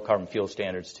standards and low carbon fuel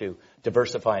standards to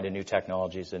diversify into new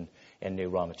technologies and new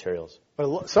raw materials.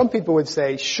 But some people would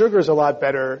say sugar's a lot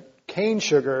better. Cane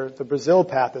sugar, the Brazil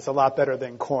path, is a lot better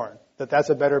than corn. That's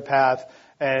a better path.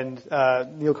 And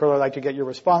Neil Curler, I'd like to get your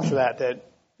response to that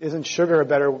isn't sugar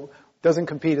doesn't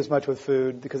compete as much with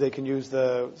food because they can use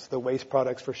the waste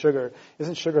products for sugar.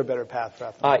 Isn't sugar a better path for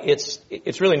ethanol?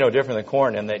 It's really no different than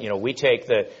corn in that, we take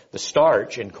the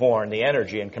starch in corn, the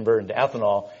energy, and convert it into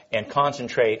ethanol and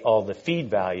concentrate all the feed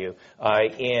value.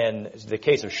 In the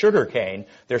case of sugar cane,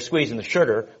 they're squeezing the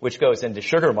sugar, which goes into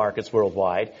sugar markets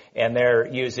worldwide, and they're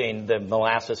using the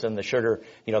molasses and the sugar,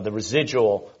 the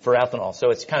residual for ethanol.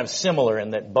 So it's kind of similar in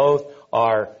that both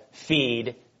are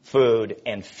feed, food,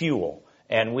 and fuel.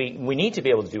 And we need to be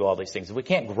able to do all these things. If we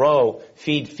can't grow,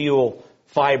 feed, fuel,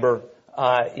 fiber,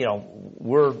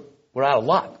 we're out of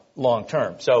luck long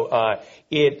term. So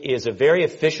it is a very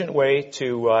efficient way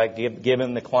to,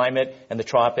 given the climate and the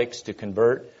tropics, to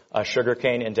convert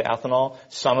sugarcane into ethanol.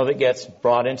 Some of it gets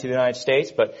brought into the United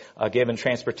States, but given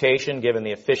transportation, given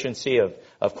the efficiency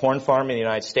of corn farming in the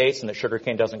United States and that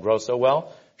sugarcane doesn't grow so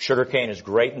well, sugarcane is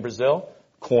great in Brazil.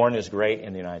 Corn is great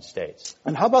in the United States.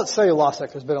 And how about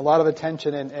cellulosic? There's been a lot of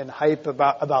attention and hype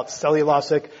about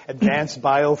cellulosic, advanced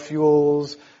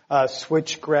biofuels,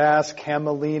 switchgrass,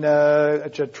 camelina,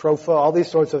 jatropha, all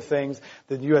these sorts of things.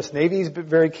 The U.S. Navy's been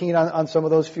very keen on some of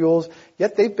those fuels,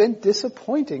 yet they've been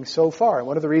disappointing so far. And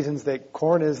one of the reasons that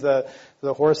corn is the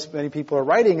horse many people are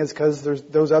riding is because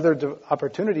those other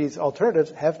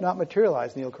alternatives have not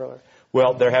materialized, Neil Curler.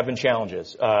 Well, there have been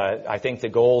challenges. I think the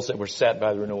goals that were set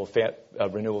by the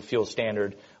renewable fuel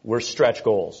standard were stretch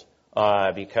goals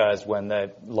because when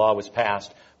the law was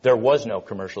passed, there was no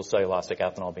commercial cellulosic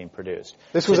ethanol being produced.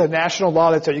 This was a national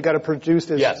law that said you got to produce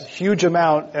this huge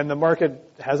amount, and the market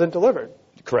hasn't delivered.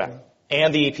 Correct.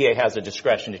 And the EPA has the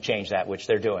discretion to change that, which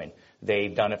they're doing.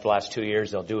 They've done it for the last 2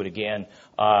 years. They'll do it again.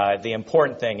 The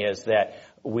important thing is that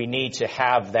we need to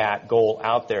have that goal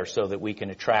out there so that we can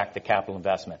attract the capital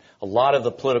investment. A lot of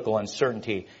the political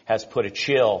uncertainty has put a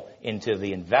chill into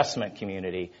the investment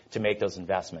community to make those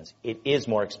investments. It is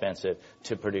more expensive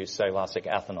to produce cellulosic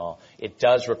ethanol. It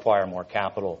does require more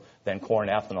capital than corn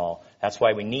ethanol. That's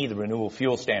why we need the renewable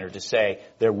fuel standard to say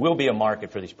there will be a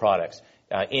market for these products.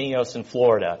 INEOS in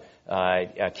Florida,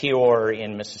 Kior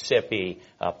in Mississippi,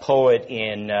 Poet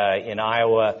in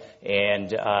Iowa,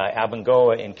 and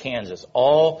Abengoa in Kansas.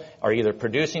 All are either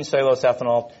producing cellulose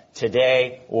ethanol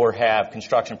today or have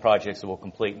construction projects that will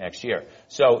complete next year.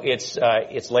 So it's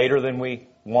later than we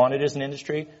wanted as an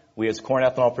industry. We as corn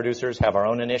ethanol producers have our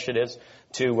own initiatives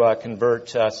to convert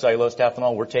cellulose to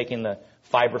ethanol. We're taking the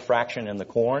fiber fraction in the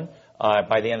corn.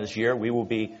 By the end of this year, we will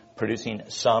be producing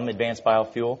some advanced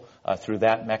biofuel through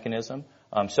that mechanism.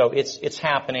 So it's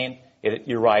happening.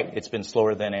 You're right. It's been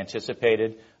slower than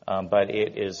anticipated, but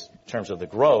it is, in terms of the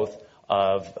growth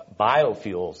of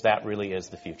biofuels, that really is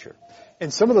the future.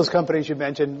 And some of those companies you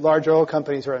mentioned, large oil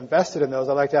companies are invested in those.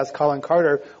 I'd like to ask Colin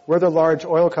Carter where the large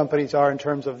oil companies are in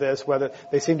terms of this, whether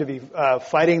they seem to be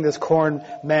fighting this corn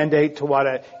mandate to want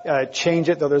to change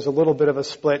it, though there's a little bit of a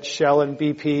split. Shell and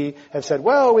BP have said,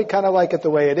 well, we kind of like it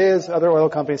the way it is. Other oil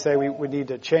companies say we need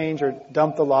to change or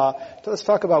dump the law. So let's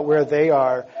talk about where they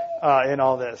are in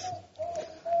all this.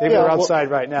 Maybe they're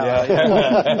outside right now.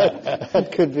 Yeah.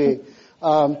 That could be.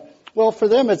 Well, for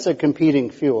them, it's a competing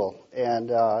fuel.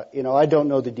 And, I don't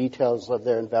know the details of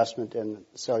their investment in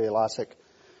cellulosic.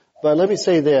 But let me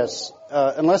say this.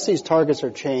 Unless these targets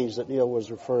are changed that Neil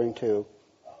was referring to,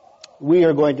 we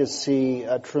are going to see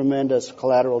a tremendous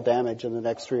collateral damage in the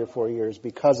next 3 or 4 years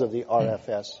because of the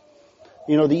RFS.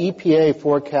 The EPA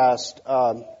forecast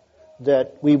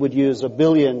that we would use 1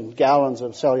 billion gallons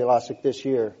of cellulosic this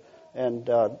year. And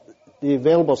the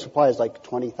available supply is like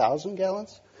 20,000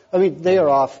 gallons. I mean, they are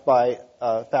off by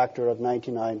a factor of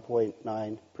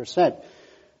 99.9%.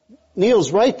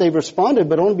 Neil's right, they've responded,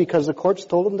 but only because the courts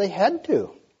told them they had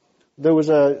to. There was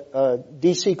a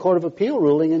D.C. Court of Appeal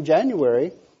ruling in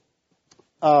January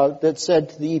that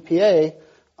said to the EPA,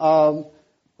 well,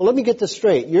 let me get this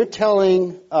straight. You're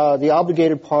telling the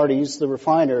obligated parties, the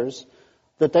refiners,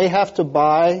 that they have to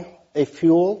buy a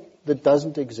fuel that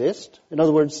doesn't exist? In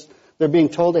other words, they're being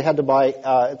told they had to buy,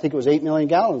 I think it was 8 million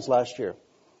gallons last year.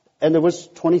 And there was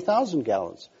 20,000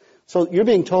 gallons. So you're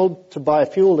being told to buy a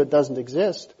fuel that doesn't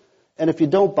exist. And if you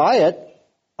don't buy it,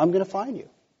 I'm going to fine you.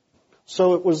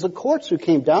 So it was the courts who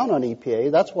came down on EPA.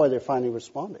 That's why they're finally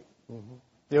responding. Mm-hmm.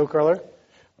 Neil Curler?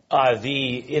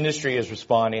 The industry is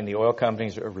responding. The oil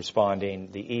companies are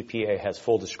responding. The EPA has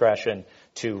full discretion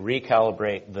to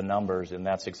recalibrate the numbers, and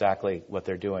that's exactly what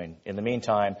they're doing. In the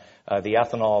meantime, the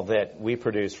ethanol that we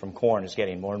produce from corn is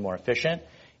getting more and more efficient.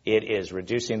 It is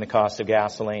reducing the cost of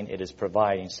gasoline. It is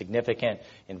providing significant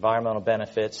environmental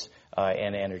benefits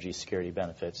and energy security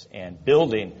benefits and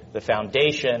building the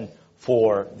foundation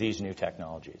for these new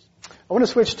technologies. I want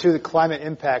to switch to the climate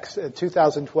impacts. In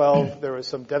 2012, there was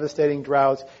some devastating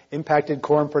droughts, impacted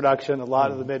corn production, a lot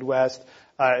of the Midwest,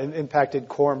 impacted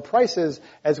corn prices.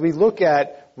 As we look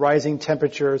at rising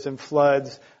temperatures and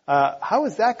floods, how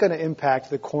is that going to impact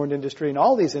the corn industry and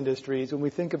all these industries when we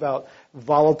think about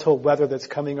volatile weather that's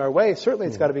coming our way? Certainly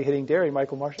it's got to be hitting dairy.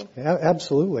 Michael Marshall? Yeah,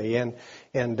 absolutely. And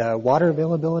water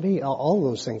availability, all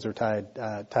those things are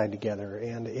tied together.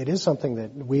 And it is something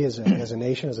that we as a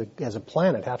nation, as a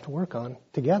planet, have to work on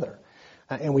together.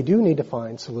 And we do need to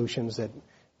find solutions that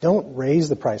don't raise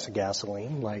the price of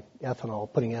gasoline, like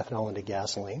ethanol, putting ethanol into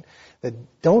gasoline, that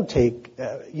don't take,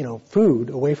 food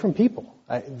away from people.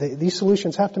 These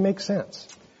solutions have to make sense.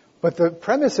 But the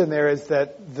premise in there is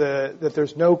that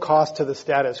there's no cost to the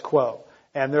status quo.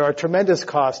 And there are tremendous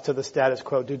costs to the status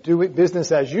quo. To do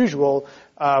business as usual,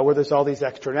 where there's all these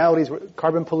externalities,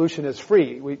 carbon pollution is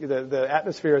free. The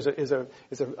atmosphere is an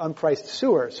unpriced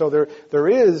sewer. So there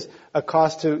is a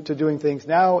cost to doing things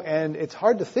now, and it's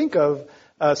hard to think of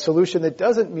a solution that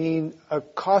doesn't mean a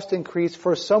cost increase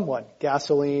for someone.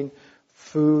 Gasoline,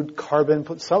 food, carbon,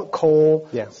 coal.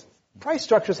 Yes. Price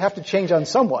structures have to change on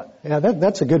someone. Yeah,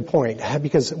 that's a good point,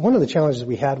 because one of the challenges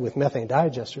we had with methane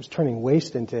digesters turning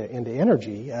waste into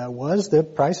energy was the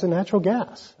price of natural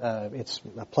gas. It's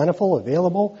plentiful,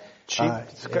 available. Cheap.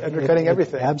 It's undercutting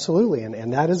everything. Absolutely,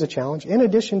 and that is a challenge, in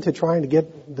addition to trying to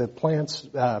get the plants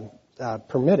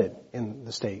permitted in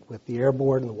the state with the Air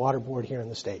Board and the Water Board here in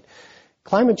the state.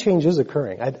 Climate change is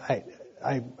occurring. Do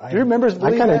your members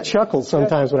believe I kind that? of chuckle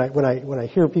sometimes when I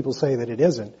hear people say that it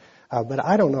isn't. But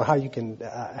I don't know how you can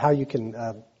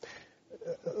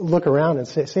look around and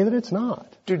say that it's not.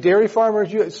 Do dairy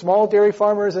farmers, small dairy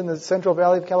farmers in the Central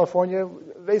Valley of California,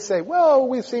 they say, well,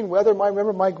 we've seen weather. I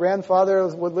remember my grandfather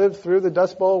would live through the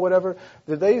Dust Bowl, whatever.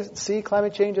 Did they see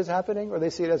climate change as happening, or they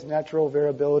see it as natural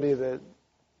variability that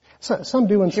some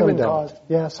do and some don't? Caused?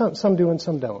 Yeah, some do and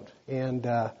some don't. And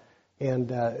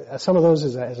some of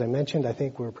those, as I mentioned, I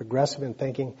think were progressive in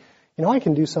thinking, I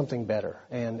can do something better.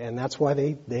 And that's why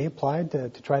they applied to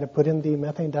try to put in the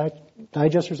methane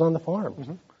digesters on the farm.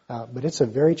 Mm-hmm. But it's a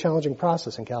very challenging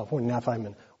process in California. Now, if I'm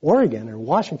in Oregon or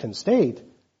Washington State,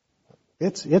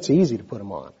 it's easy to put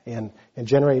them on and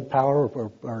generate power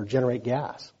or generate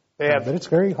gas. But it's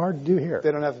very hard to do here.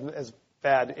 They don't have as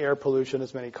bad air pollution,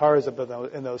 as many cars up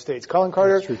in those states. Colin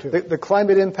Carter, That's true too. The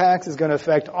climate impacts is going to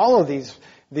affect all of these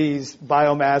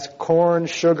biomass, corn,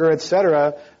 sugar,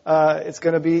 etc. It's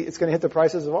going to hit the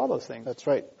prices of all those things. That's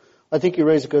right. I think you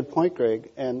raise a good point,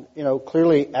 Greg. And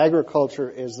clearly agriculture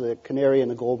is the canary in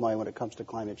the gold mine when it comes to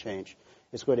climate change.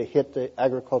 It's going to hit the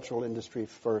agricultural industry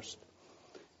first.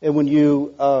 And when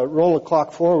you roll the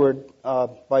clock forward,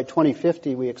 by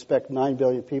 2050, we expect 9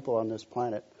 billion people on this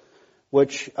planet,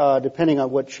 which, depending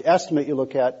on which estimate you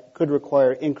look at, could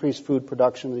require increased food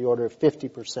production in the order of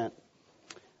 50%.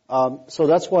 So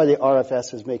that's why the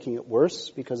RFS is making it worse,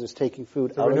 because it's taking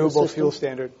food out of the system. Renewable fuel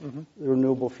standard. Mm-hmm. The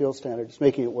renewable fuel standard is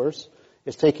making it worse.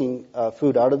 It's taking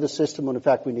food out of the system when, in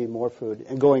fact, we need more food.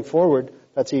 And going forward,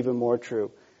 that's even more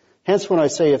true. Hence, when I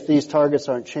say if these targets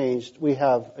aren't changed, we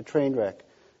have a train wreck.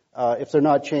 If they're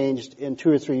not changed in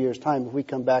 2 or 3 years' time, if we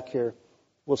come back here,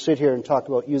 we'll sit here and talk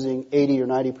about using 80 or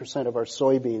 90% of our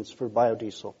soybeans for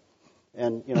biodiesel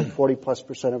and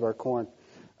 40+% of our corn.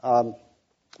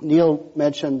 Neil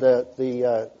mentioned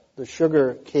the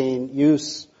sugar cane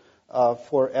use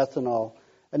for ethanol,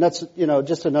 and that's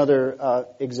just another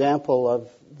example of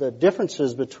the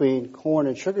differences between corn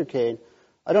and sugar cane.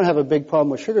 I don't have a big problem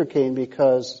with sugar cane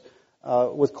because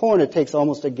with corn it takes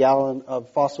almost a gallon of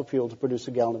fossil fuel to produce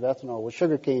a gallon of ethanol. With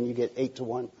sugar cane you get 8 to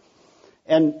 1.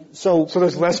 And so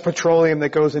there's less petroleum that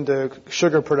goes into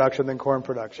sugar production than corn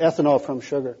production. Ethanol from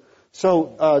sugar.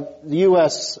 So the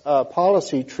U.S.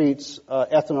 Policy treats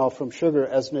ethanol from sugar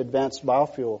as an advanced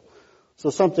biofuel. So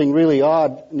something really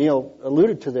odd, Neil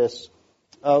alluded to this,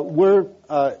 we're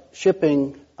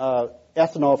shipping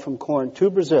ethanol from corn to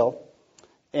Brazil,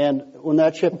 and when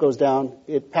that ship goes down,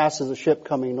 it passes a ship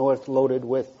coming north loaded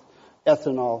with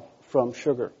ethanol from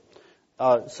sugar.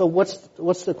 So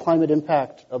what's the climate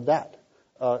impact of that?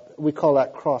 We call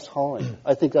that cross-hauling.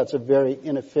 I think that's a very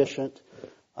inefficient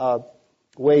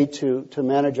way to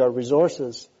manage our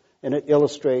resources, and it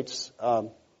illustrates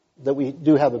that we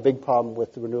do have a big problem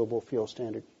with the renewable fuel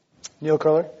standard. Neil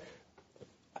Kohler?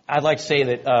 I'd like to say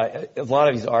that a lot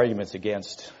of these arguments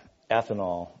against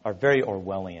ethanol are very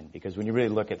Orwellian, because when you really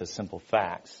look at the simple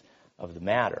facts of the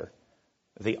matter,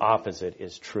 the opposite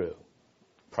is true.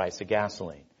 Price of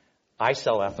gasoline. I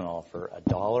sell ethanol for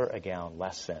 $1 a gallon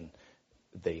less than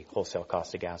the wholesale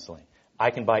cost of gasoline.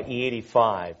 I can buy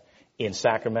E85 in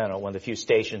Sacramento, one of the few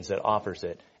stations that offers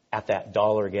it, at that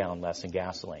 $1 a gallon less than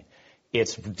gasoline.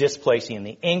 It's displacing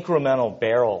the incremental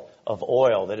barrel of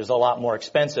oil that is a lot more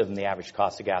expensive than the average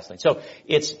cost of gasoline. So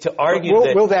it's to argue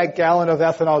will that gallon of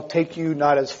ethanol take you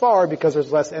not as far because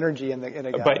there's less energy in a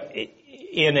gallon? But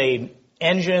in a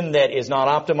engine that is not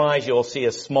optimized, you'll see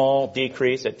a small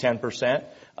decrease at 10%.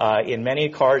 In many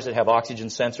cars that have oxygen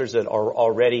sensors that are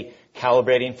already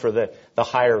calibrating for the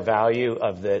higher value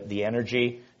of the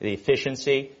energy, the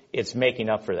efficiency, it's making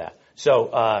up for that.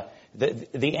 So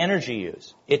the energy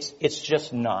use, it's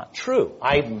just not true.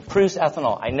 I produce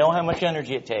ethanol. I know how much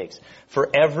energy it takes. For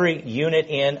every unit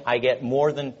in, I get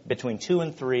more than between 2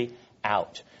 and 3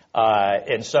 out.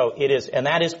 And so it is, and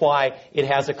that is why it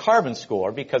has a carbon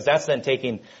score, because that's then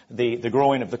taking the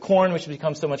growing of the corn, which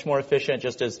becomes so much more efficient,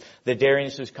 just as the dairy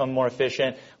industry has become more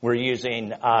efficient. We're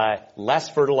using less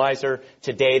fertilizer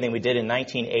today than we did in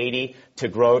 1980 to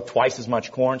grow twice as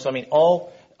much corn. So I mean,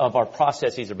 all of our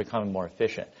processes are becoming more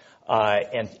efficient.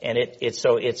 And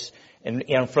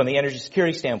from the energy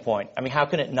security standpoint, I mean, how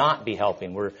can it not be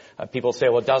helping? People say,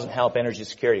 well, it doesn't help energy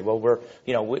security. Well,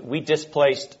 we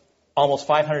displaced almost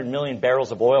 500 million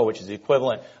barrels of oil, which is the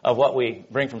equivalent of what we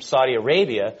bring from Saudi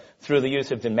Arabia, through the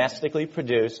use of domestically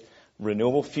produced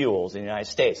renewable fuels in the United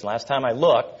States. And last time I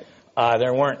looked,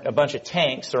 there weren't a bunch of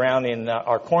tanks surrounding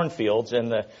our cornfields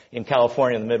in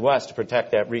California and the Midwest to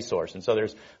protect that resource. And so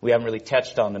we haven't really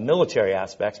touched on the military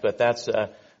aspects, but that's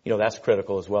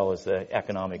critical as well as the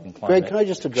economic and climate. Greg, can I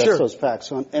just address those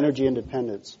facts on energy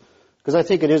independence? Because I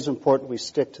think it is important we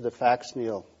stick to the facts,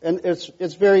 Neil. And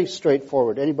it's very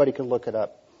straightforward. Anybody can look it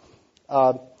up.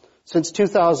 Since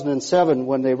 2007,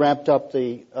 when they ramped up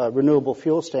the renewable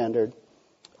fuel standard,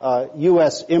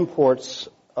 U.S. imports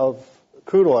of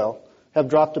crude oil have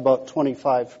dropped about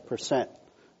 25%,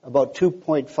 about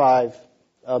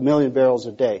 2.5 million barrels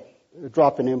a day, a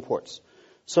drop in imports.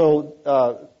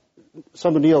 So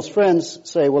some of Neil's friends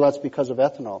say, well, that's because of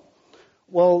ethanol.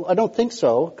 Well, I don't think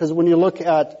so, because when you look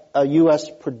at U.S.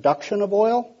 production of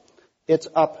oil, it's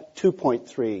up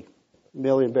 2.3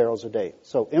 million barrels a day.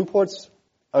 So imports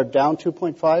are down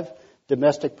 2.5,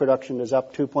 domestic production is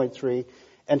up 2.3,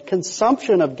 and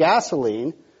consumption of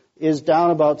gasoline is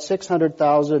down about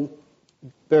 600,000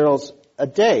 barrels a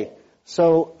day.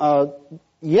 So,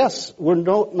 yes, we're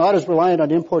not as reliant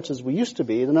on imports as we used to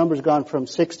be. The number's gone from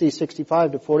 60,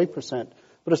 65 to 40%,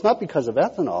 but it's not because of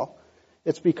ethanol.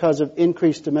 It's because of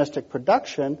increased domestic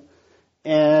production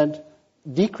and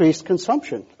decreased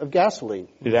consumption of gasoline.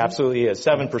 It absolutely is.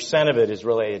 7% of it is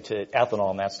related to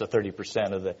ethanol, and that's the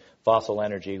 30% of the fossil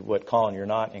energy. What, Colin, you're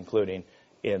not including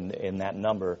in that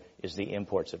number is the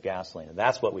imports of gasoline. And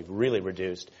that's what we've really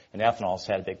reduced, and ethanol's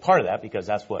had a big part of that because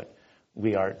that's what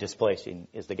we are displacing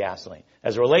is the gasoline.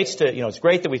 As it relates to, it's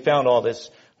great that we found all this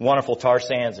wonderful tar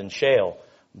sands and shale,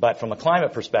 but from a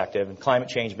climate perspective, and climate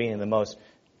change being the most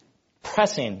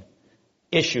pressing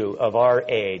issue of our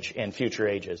age and future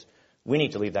ages, we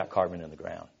need to leave that carbon in the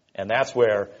ground. And that's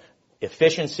where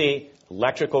efficiency,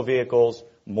 electrical vehicles,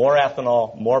 more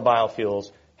ethanol, more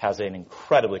biofuels has an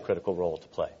incredibly critical role to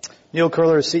play. Neil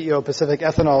Curler, CEO of Pacific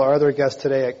Ethanol. Our other guests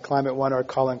today at Climate One are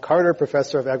Colin Carter,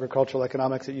 Professor of Agricultural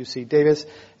Economics at UC Davis,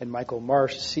 and Michael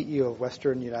Marsh, CEO of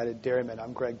Western United Dairymen.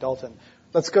 I'm Greg Dalton.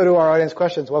 Let's go to our audience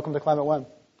questions. Welcome to Climate One.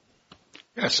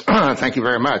 Yes, thank you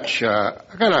very much. I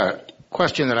got a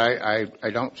question that I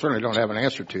certainly don't have an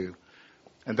answer to,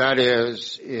 and that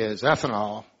is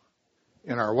ethanol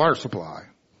in our water supply?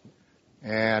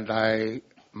 And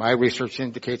my research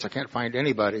indicates I can't find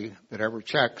anybody that ever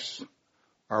checks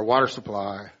our water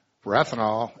supply for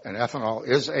ethanol, and ethanol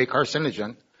is a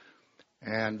carcinogen,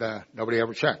 and nobody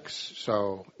ever checks.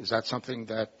 So is that something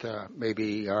that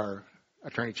maybe our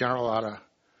Attorney General ought to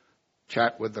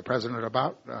chat with the President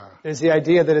about? Is the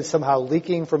idea that it's somehow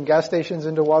leaking from gas stations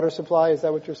into water supply? Is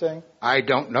that what you're saying? I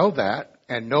don't know that,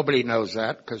 and nobody knows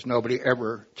that because nobody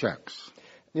ever checks.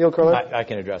 Neil Curler? I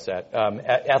can address that.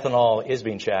 Ethanol is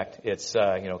being checked. It's,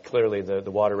 clearly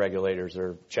the water regulators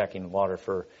are checking water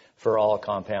for all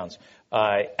compounds.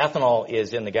 Ethanol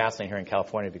is in the gasoline here in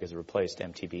California because it replaced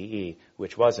MTBE,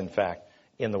 which was, in fact,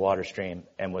 in the water stream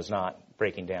and was not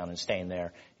breaking down and staying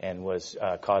there and was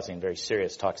causing very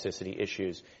serious toxicity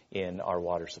issues in our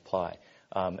water supply.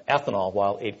 Ethanol,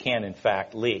 while it can, in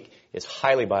fact, leak, is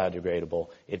highly biodegradable.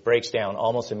 It breaks down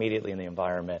almost immediately in the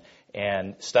environment.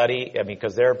 And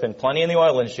because there have been plenty in the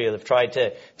oil industry that have tried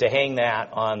to hang that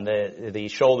on the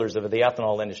shoulders of the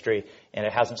ethanol industry, and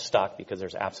it hasn't stuck because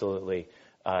there's absolutely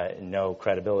no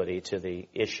credibility to the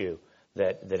issue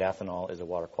that ethanol is a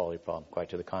water quality problem. Quite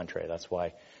to the contrary. That's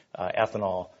why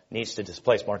ethanol needs to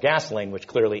displace more gasoline, which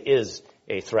clearly is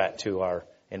a threat to our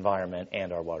environment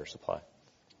and our water supply.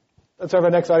 Let's have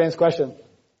our next audience question.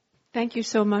 Thank you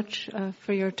so much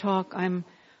for your talk. I'm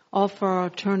all for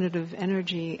alternative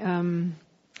energy.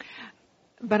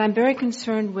 But I'm very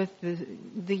concerned with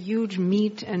the huge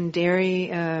meat and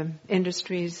dairy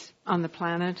industries on the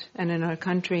planet and in our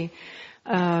country.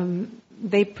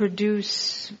 They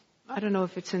produce, I don't know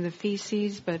if it's in the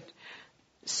feces, but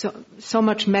so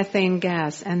much methane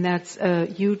gas, and that's a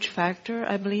huge factor,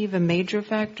 I believe, a major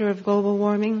factor of global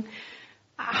warming.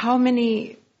 How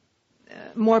many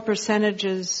more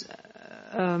percentages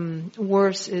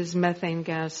worse is methane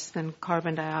gas than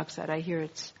carbon dioxide? I hear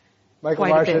it's Michael quite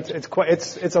Marsh, a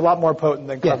bit. it's a lot more potent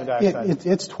than carbon dioxide.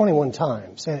 It's 21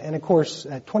 times, and of course,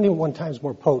 21 times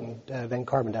more potent than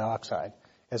carbon dioxide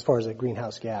as far as a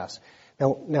greenhouse gas.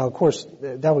 Now, of course,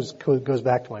 that goes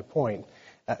back to my point.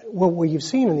 What you've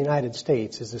seen in the United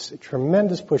States is this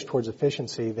tremendous push towards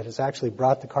efficiency that has actually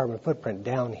brought the carbon footprint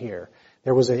down here.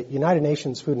 There was a United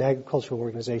Nations Food and Agriculture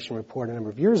Organization report a number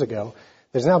of years ago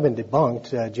that's now been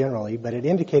debunked generally, but it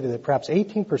indicated that perhaps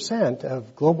 18%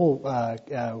 of global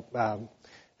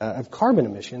of carbon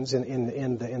emissions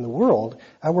in the world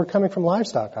were coming from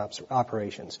livestock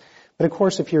operations. But of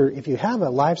course, if you have a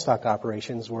livestock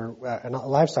operation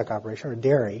or a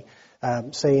dairy,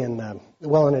 say in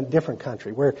a different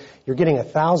country where you're getting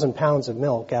 1,000 pounds of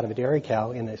milk out of a dairy cow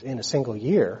in a single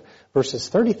year versus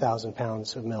 30,000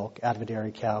 pounds of milk out of a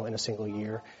dairy cow in a single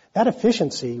year, that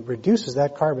efficiency reduces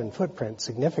that carbon footprint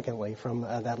significantly from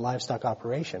that livestock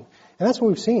operation. And that's what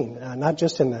we've seen, not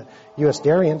just in the U.S.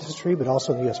 dairy industry, but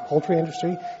also in the U.S. poultry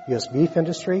industry, U.S. beef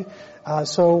industry.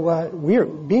 So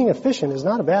being efficient is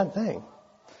not a bad thing.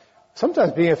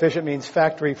 Sometimes being efficient means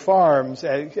factory farms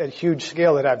at huge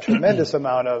scale that have tremendous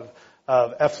amount of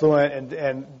effluent,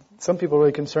 and some people are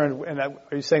really concerned. And are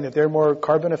you saying that they're more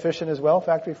carbon efficient as well,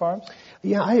 factory farms?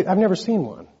 Yeah, I've never seen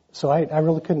one, so I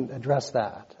really couldn't address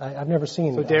that. I've never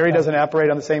seen. So dairy doesn't operate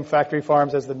on the same factory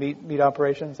farms as the meat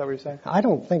operation. Is that what you're saying? I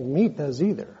don't think meat does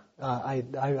either.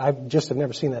 I just have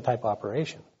never seen that type of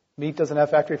operation. Meat doesn't have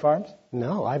factory farms?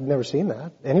 No, I've never seen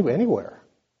that anywhere.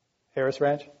 Harris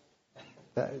Ranch?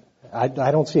 I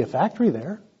don't see a factory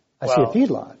there. I see a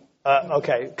feedlot.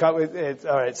 Okay, it's,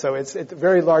 all right. So it's a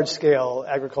very large-scale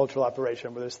agricultural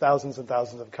operation where there's thousands and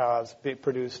thousands of cows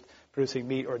producing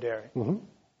meat or dairy. Mm-hmm.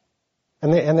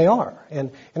 And they are,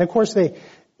 and of course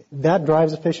that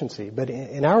drives efficiency. But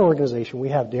in our organization, we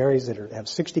have dairies that have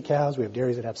 60 cows. We have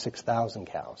dairies that have 6,000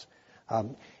 cows.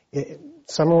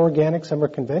 Some are organic, some are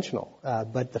conventional.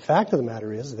 But the fact of the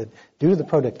matter is that due to the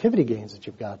productivity gains that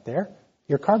you've got there,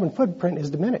 your carbon footprint is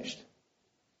diminished.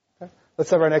 Okay.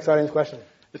 Let's have our next audience question.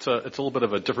 It's a little bit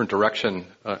of a different direction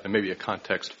and maybe a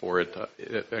context for it.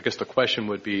 I guess the question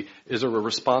would be, is there a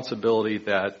responsibility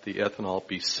that the ethanol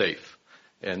be safe?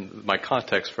 And my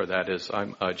context for that is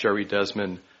I'm Jerry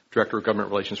Desmond, Director of Government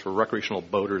Relations for Recreational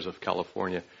Boaters of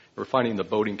California. We're finding the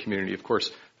boating community, of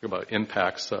course, about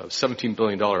impacts of $17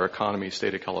 billion economy,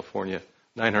 state of California,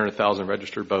 900,000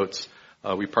 registered boats.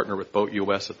 We partner with Boat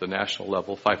US at the national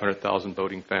level, 500,000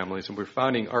 boating families, and we're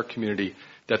finding our community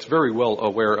that's very well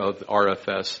aware of the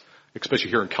RFS, especially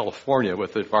here in California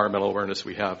with the environmental awareness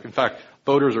we have. In fact,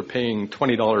 boaters are paying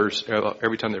 $20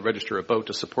 every time they register a boat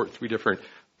to support 3 different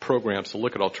programs to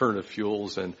look at alternative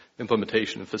fuels and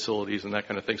implementation of facilities and that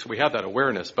kind of thing. So we have that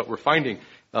awareness, but we're finding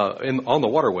on the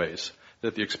waterways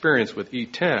that the experience with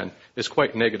E10 is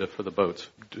quite negative for the boats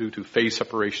due to phase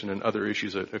separation and other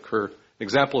issues that occur. An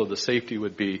example of the safety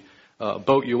would be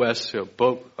Boat US,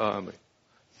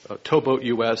 Towboat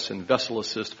US and Vessel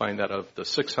Assist find that of the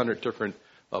 600 different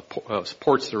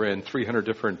ports they're in, 300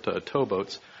 different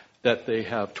towboats, that they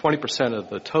have 20%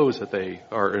 of the tows that they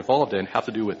are involved in have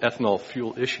to do with ethanol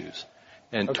fuel issues.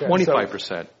 And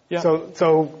 25%.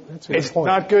 So it's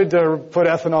not good to put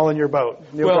ethanol in your boat.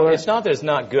 Well, it's not that it's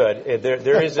not good.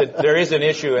 There is an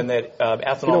issue in that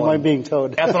ethanol. You don't mind being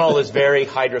towed. Ethanol is very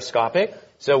hydroscopic.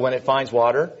 So when it finds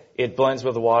water, it blends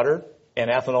with the water. And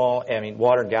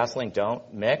water and gasoline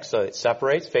don't mix, so it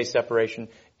separates. Phase separation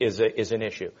is an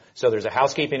issue. So there's a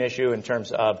housekeeping issue in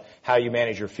terms of how you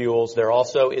manage your fuels. There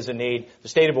also is a need. The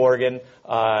state of Oregon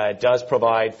does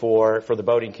provide for the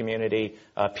boating community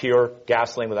pure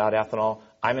gasoline without ethanol.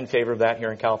 I'm in favor of that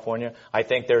here in California. I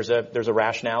think there's a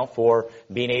rationale for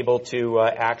being able to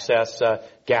access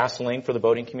gasoline for the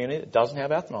boating community that doesn't have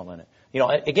ethanol in it.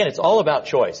 Again, it's all about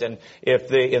choice. And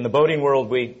if in the boating world,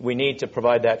 we need to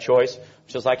provide that choice,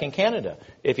 just like in Canada.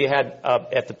 If you had,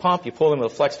 at the pump, you pull in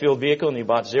with a flex fuel vehicle and you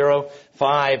bought 0,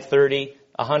 5, 30,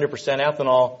 100%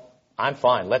 ethanol, I'm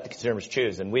fine. Let the consumers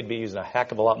choose. And we'd be using a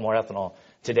heck of a lot more ethanol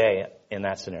today in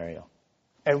that scenario.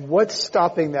 And what's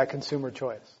stopping that consumer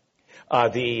choice?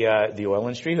 The oil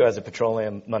industry, who has a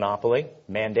petroleum monopoly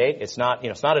mandate. It's not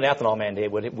an ethanol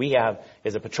mandate. What we have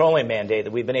is a petroleum mandate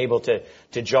that we've been able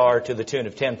to jar to the tune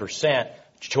of 10%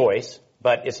 choice,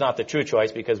 but it's not the true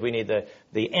choice because we need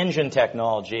the engine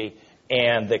technology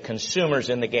and the consumers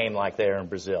in the game like they are in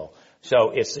Brazil.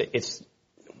 So it's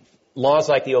laws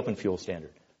like the open fuel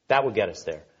standard. That would get us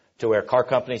there, to where car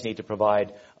companies need to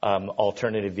provide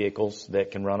alternative vehicles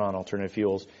that can run on alternative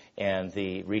fuels, and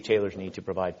the retailers need to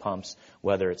provide pumps,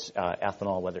 whether it's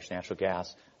ethanol, whether it's natural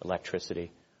gas,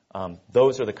 electricity.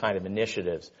 Those are the kind of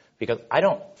initiatives, because I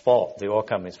don't fault the oil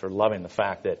companies for loving the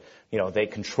fact that, they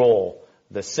control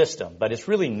the system, but it's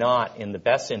really not in the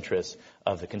best interest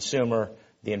of the consumer,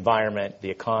 the environment, the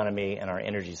economy, and our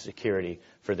energy security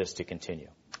for this to continue.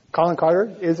 Colin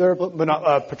Carter, is there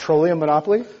a petroleum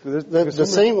monopoly? The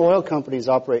same oil companies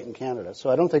operate in Canada, so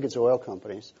I don't think it's oil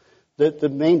companies. The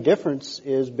main difference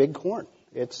is big corn.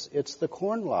 It's the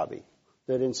corn lobby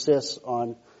that insists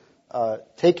on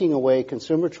taking away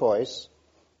consumer choice.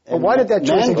 Well, why did that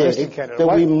choice exist in Canada?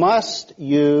 That we must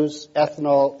use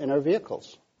ethanol in our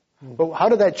vehicles. But how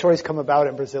did that choice come about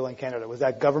in Brazil and Canada? Was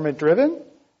that government driven?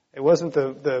 It wasn't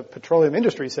the petroleum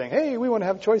industry saying, hey, we want to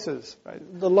have choices. Right?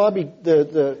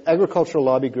 The agricultural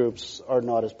lobby groups are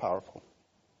not as powerful.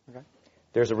 Okay.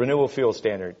 There's a renewable fuel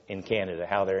standard in Canada.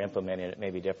 How they're implementing it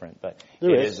may be different, but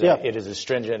it is as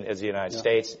stringent as the United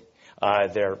States.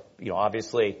 They're,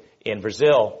 obviously in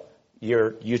Brazil,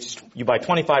 you buy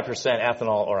 25%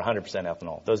 ethanol or 100%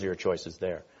 ethanol. Those are your choices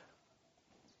there.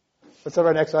 Let's have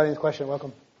our next audience question.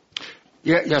 Welcome.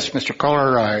 Yes, Mr.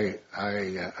 Kohler, I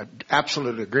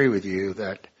absolutely agree with you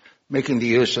that making the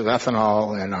use of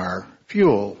ethanol in our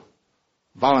fuel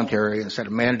voluntary instead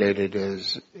of mandated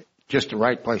is just the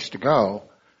right place to go.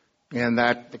 And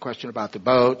that the question about the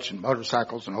boats and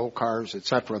motorcycles and old cars, et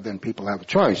cetera, then people have a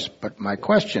choice. But my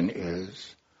question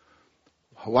is,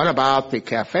 what about the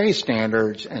CAFE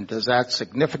standards, and does that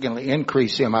significantly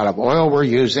increase the amount of oil we're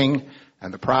using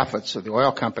and the profits of the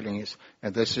oil companies?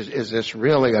 And is this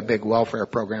really a big welfare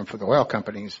program for the oil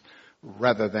companies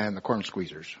rather than the corn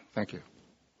squeezers? Thank you.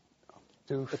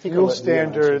 Do fuel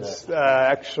standards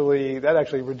actually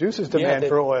reduces demand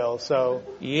for oil? So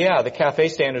yeah, the CAFE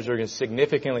standards are going to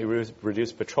significantly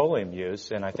reduce petroleum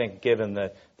use, and I think given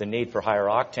the need for higher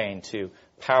octane to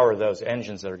power those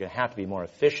engines that are going to have to be more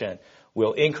efficient,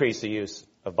 will increase the use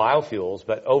of biofuels,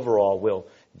 but overall will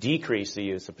decrease the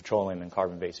use of petroleum and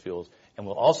carbon-based fuels, and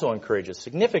will also encourage a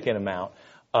significant amount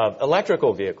of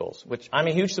electrical vehicles, which I'm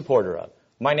a huge supporter of.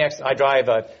 I drive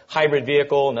a hybrid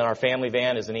vehicle, and then our family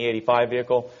van is an E85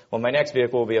 vehicle. Well, my next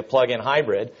vehicle will be a plug-in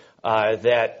hybrid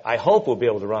that I hope will be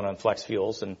able to run on flex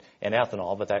fuels and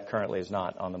ethanol, but that currently is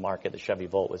not on the market. The Chevy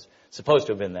Volt was supposed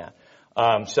to have been that.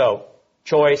 So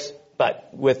choice, but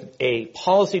with a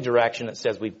policy direction that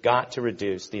says we've got to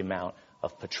reduce the amount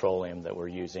of petroleum that we're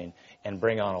using and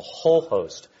bring on a whole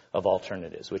host of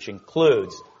alternatives, which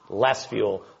includes less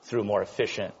fuel through more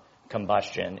efficient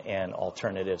combustion and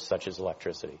alternatives such as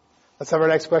electricity. Let's have our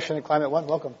next question at Climate One.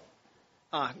 Welcome.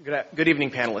 Good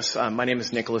evening, panelists. My name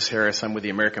is Nicholas Harris. I'm with the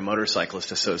American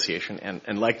Motorcyclist Association.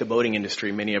 And like the boating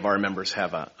industry, many of our members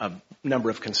have a number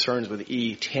of concerns with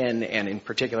E10 and in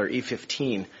particular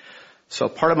E15. So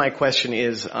part of my question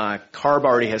is, CARB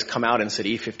already has come out and said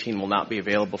E15 will not be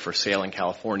available for sale in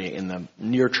California in the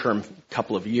near term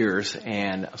couple of years.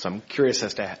 And so I'm curious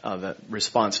as to the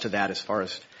response to that as far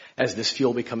as this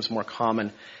fuel becomes more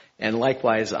common. And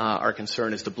likewise, our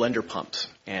concern is the blender pumps.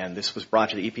 And this was brought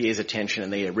to the EPA's attention,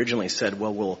 and they originally said,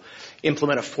 well, we'll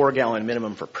implement a 4-gallon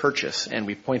minimum for purchase. And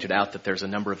we pointed out that there's a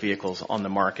number of vehicles on the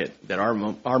market that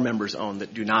our members own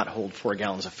that do not hold 4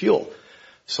 gallons of fuel.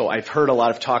 So I've heard a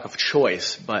lot of talk of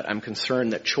choice, but I'm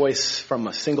concerned that choice from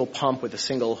a single pump with a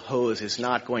single hose is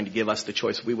not going to give us the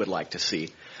choice we would like to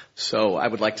see. So I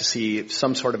would like to see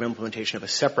some sort of implementation of a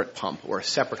separate pump or a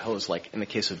separate hose like in the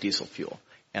case of diesel fuel.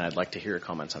 And I'd like to hear your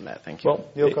comments on that. Thank you. Well,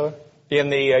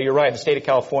 you're right, the state of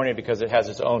California, because it has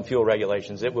its own fuel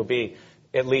regulations, it will be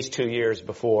at least 2 years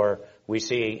before we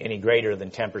see any greater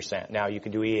than 10%. Now, you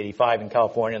can do E85 in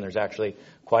California, and there's actually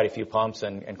quite a few pumps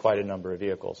and quite a number of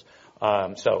vehicles.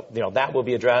 So that will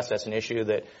be addressed. That's an issue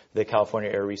that the California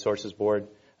Air Resources Board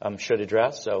should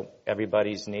address, so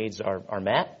everybody's needs are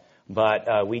met.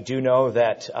 But we do know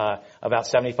that about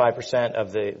 75%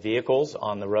 of the vehicles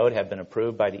on the road have been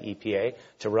approved by the EPA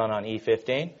to run on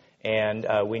E15, and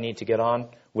we need to get on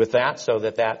with that so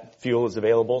that fuel is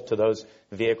available to those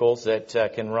vehicles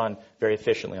that can run very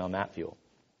efficiently on that fuel.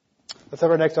 Let's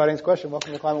have our next audience question.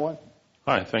 Welcome to Climate One.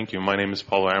 Hi, thank you. My name is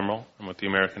Paulo Amaral. I'm with the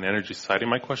American Energy Society.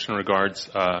 My question regards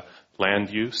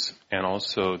land use and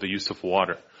also the use of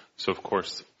water. So, of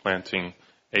course, planting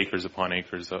acres upon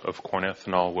acres of corn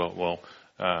ethanol will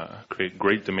create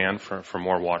great demand for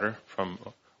more water,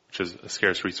 which is a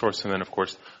scarce resource. And then, of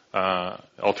course,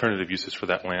 alternative uses for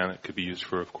that land. It could be used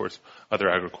for, of course, other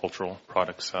agricultural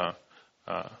products,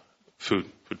 food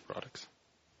products.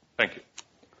 Thank you.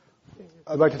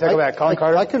 I'd like to take that. Colin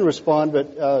Carter? I can respond,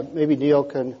 but maybe Neil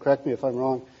can correct me if I'm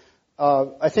wrong.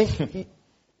 I think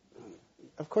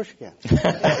of course you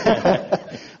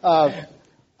can.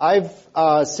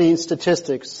 I've seen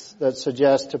statistics that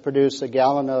suggest to produce a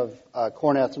gallon of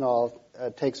corn ethanol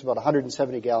takes about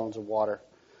 170 gallons of water,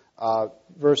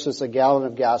 versus a gallon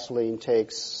of gasoline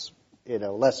takes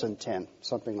less than 10,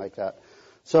 something like that.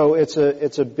 So it's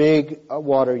a big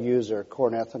water user,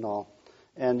 corn ethanol.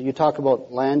 And you talk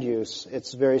about land use,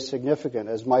 it's very significant,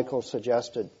 as Michael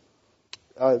suggested.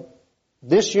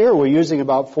 This year we're using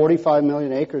about 45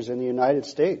 million acres in the United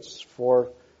States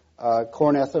for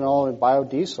corn ethanol and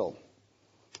biodiesel.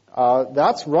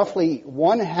 That's roughly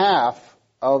 1/2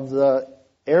 of the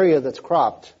area that's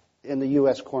cropped in the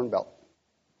U.S. Corn Belt.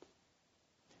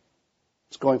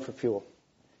 It's going for fuel.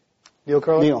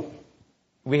 Neil.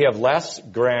 We have less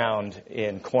ground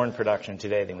in corn production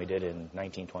today than we did in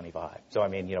 1925. So,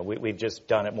 we've just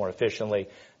done it more efficiently.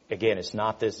 Again, it's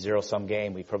not this zero-sum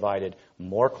game. We provided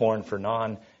more corn for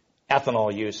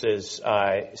non-ethanol uses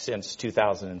since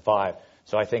 2005.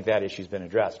 So I think that issue's been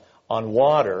addressed. On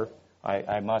water,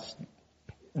 I must,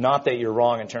 not that you're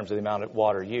wrong in terms of the amount of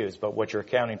water used, but what you're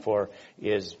accounting for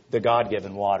is the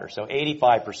God-given water. So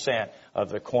 85% of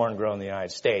the corn grown in the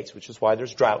United States, which is why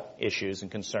there's drought issues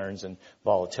and concerns and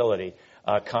volatility,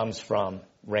 comes from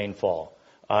rainfall.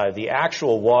 The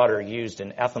actual water used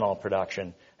in ethanol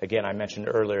production Again, I mentioned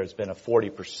earlier it's been a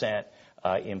 40%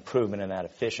 improvement in that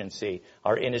efficiency.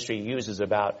 Our industry uses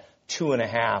about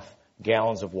 2.5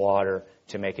 gallons of water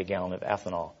to make a gallon of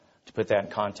ethanol. To put that in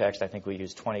context, I think we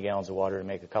use 20 gallons of water to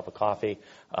make a cup of coffee,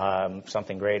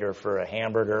 something greater for a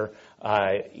hamburger.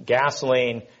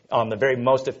 Gasoline, on the very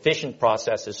most efficient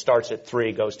processes, starts at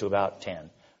 3, goes to about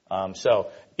 10. So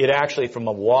it actually, from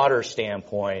a water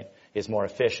standpoint, is more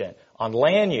efficient. On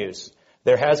land use,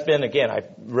 there has been, again, I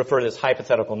refer to this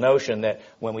hypothetical notion that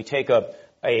when we take a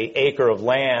acre of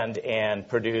land and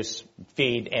produce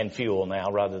feed and fuel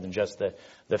now, rather than just the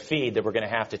feed, that we're going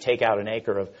to have to take out an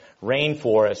acre of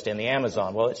rainforest in the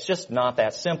Amazon. Well, it's just not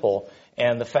that simple,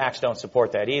 and the facts don't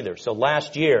support that either. So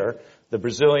last year, the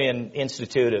Brazilian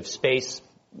Institute of Space,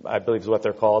 I believe is what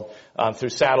they're called, through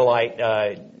satellite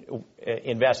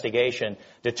investigation,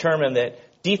 determined that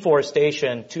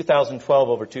deforestation 2012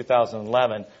 over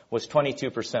 2011 was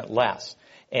 22% less.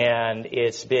 And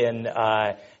it's been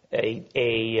a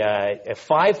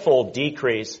 5-fold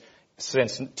decrease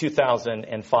since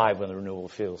 2005 when the Renewable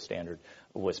Fuel Standard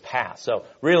was passed. So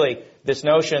really, this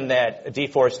notion that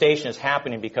deforestation is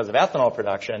happening because of ethanol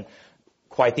production,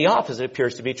 quite the opposite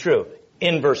appears to be true.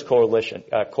 Inverse correlation.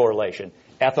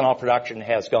 Ethanol production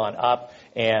has gone up,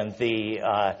 and the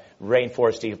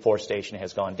rainforest deforestation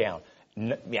has gone down.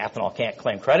 Ethanol can't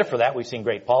claim credit for that. We've seen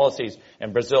great policies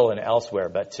in Brazil and elsewhere,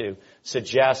 but to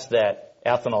suggest that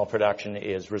ethanol production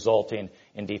is resulting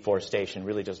in deforestation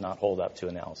really does not hold up to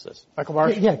analysis. Michael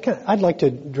Marsh? Yeah, I'd like to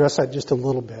address that just a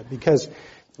little bit, because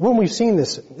when we've seen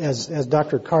this, as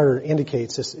Dr. Carter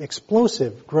indicates, this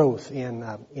explosive growth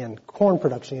in corn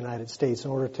production in the United States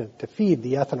in order to feed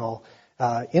the ethanol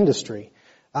industry,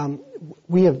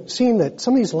 we have seen that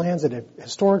some of these lands that have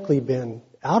historically been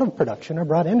out of production are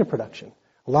brought into production.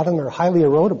 A lot of them are highly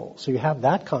erodible, so you have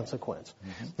that consequence.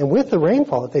 Mm-hmm. And with the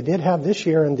rainfall that they did have this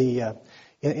year in the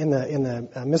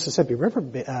Mississippi River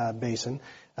basin,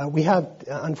 we have,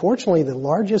 unfortunately, the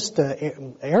largest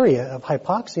area of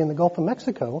hypoxia in the Gulf of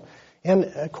Mexico. And,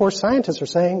 of course, scientists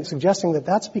are suggesting that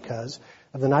that's because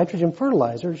of the nitrogen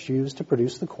fertilizers used to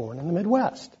produce the corn in the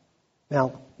Midwest.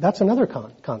 Now, that's another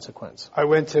consequence. I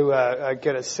went to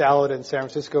get a salad in San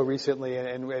Francisco recently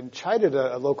and chided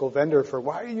a local vendor for,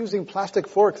 why are you using plastic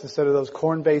forks instead of those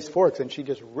corn-based forks? And she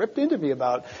just ripped into me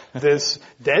about this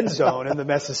dead zone in the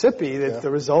Mississippi that's the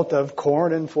result of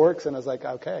corn and forks. And I was like,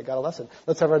 okay, I got a lesson.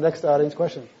 Let's have our next audience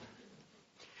question.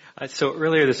 So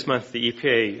earlier this month, the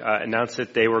EPA announced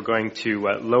that they were going to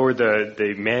lower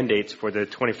the mandates for the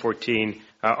 2014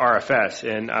 RFS,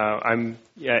 and I'm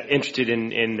interested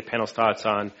in the panel's thoughts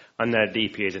on that, the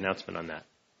EPA's announcement on that.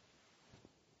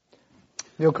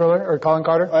 Neil Curler or Colin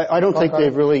Carter? I don't think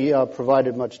they've really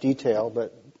provided much detail,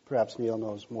 but perhaps Neil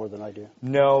knows more than I do.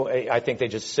 No, I think they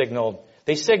just signaled.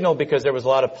 They signaled because there was a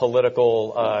lot of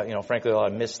political, frankly, a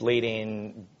lot of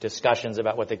misleading discussions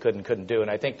about what they could and couldn't do.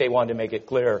 And I think they wanted to make it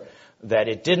clear that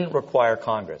it didn't require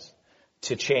Congress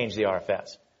to change the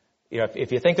RFS.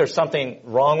 If you think there's something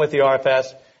wrong with the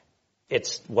RFS,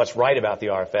 it's what's right about the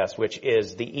RFS, which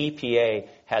is the EPA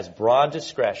has broad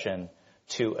discretion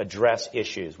to address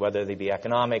issues, whether they be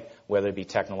economic, whether they be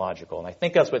technological. And I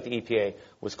think that's what the EPA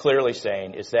was clearly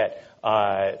saying, is that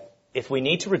if we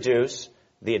need to reduce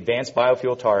the advanced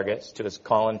biofuel targets, to, as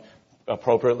Colin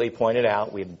appropriately pointed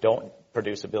out, we don't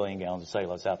produce 1 billion gallons of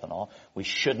cellulose ethanol. We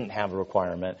shouldn't have a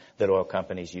requirement that oil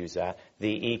companies use that.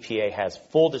 The EPA has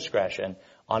full discretion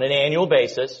on an annual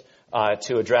basis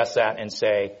to address that and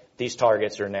say these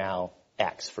targets are now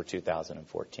X for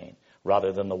 2014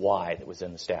 rather than the Y that was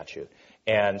in the statute.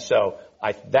 And so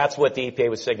that's what the EPA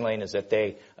was signaling, is that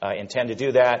they intend to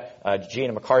do that.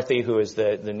 Gina McCarthy, who is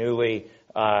the newly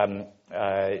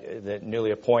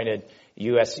appointed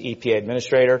U.S. EPA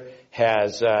administrator,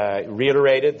 has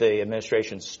reiterated the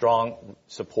administration's strong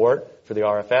support for the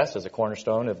RFS as a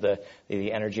cornerstone of the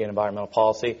energy and environmental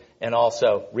policy, and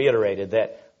also reiterated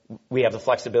that we have the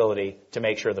flexibility to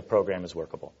make sure the program is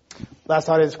workable. Last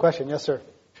audience question. Yes, sir.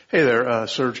 Hey there,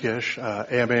 Serge Gish,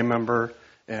 AMA member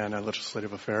and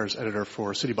Legislative Affairs editor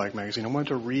for City Bike Magazine. I wanted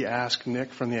to re-ask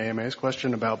Nick from the AMA's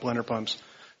question about blender pumps.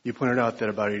 You pointed out that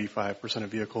about 85% of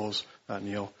vehicles,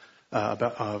 Neil,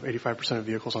 about 85% of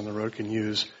vehicles on the road can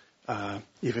use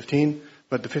E15,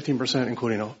 but the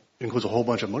 15% includes a whole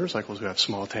bunch of motorcycles who have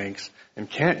small tanks and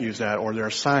can't use that, or there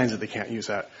are signs that they can't use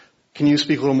that. Can you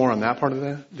speak a little more on that part of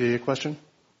the question?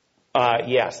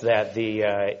 Yes, that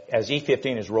as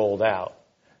E15 is rolled out,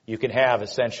 you can have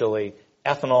essentially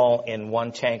ethanol in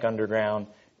one tank underground,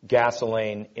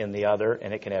 gasoline in the other,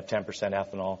 and it can have 10%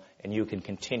 ethanol, and you can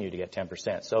continue to get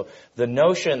 10%. So the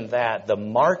notion that the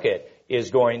market is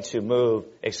going to move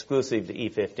exclusively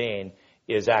to E15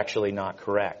 is actually not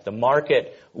correct. The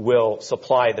market will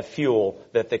supply the fuel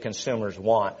that the consumers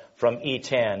want from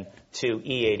E10 to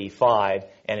E85,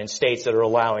 and in states that are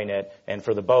allowing it, and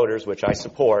for the boaters, which I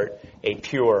support, a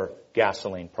pure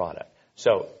gasoline product.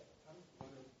 So,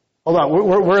 hold on.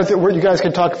 You guys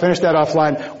can finish that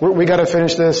offline. We got to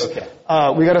finish this. Okay.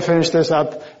 We got to finish this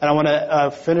up, and I want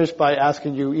to finish by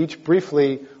asking you each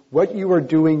briefly what you are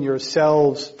doing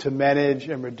yourselves to manage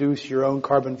and reduce your own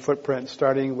carbon footprint,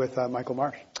 starting with Michael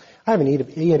Marsh. I have an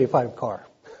E85 car.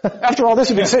 After all this,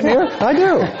 you've been sitting here? I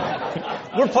do.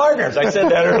 We're partners. I said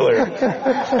that earlier.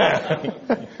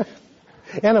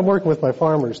 And I'm working with my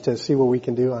farmers to see what we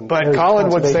can do on. But Colin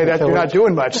would say that you're not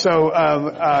doing much, so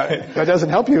that doesn't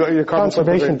help you. Your carbon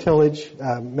conservation tillage,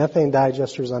 methane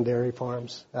digesters on dairy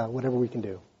farms, whatever we can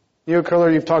do. Neil Curler,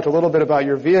 you've talked a little bit about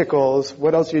your vehicles.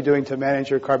 What else are you doing to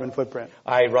manage your carbon footprint?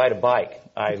 I ride a bike.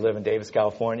 I live in Davis,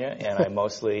 California, and I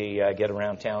mostly get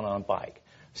around town on a bike.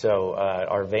 So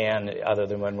our van, other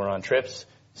than when we're on trips,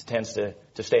 tends to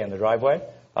stay in the driveway.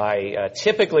 I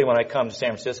typically, when I come to San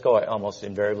Francisco, I almost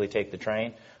invariably take the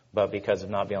train. But because of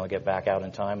not being able to get back out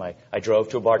in time, I drove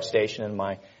to a BART station in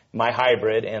my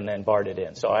hybrid and then BARTed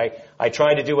in. So I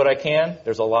try to do what I can.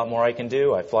 There's a lot more I can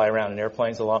do. I fly around in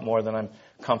airplanes a lot more than I'm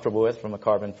comfortable with from a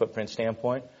carbon footprint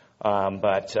standpoint.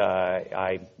 But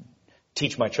I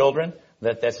teach my children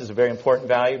that this is a very important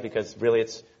value because really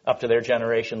it's up to their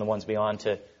generation, the ones beyond,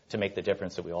 to make the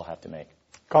difference that we all have to make.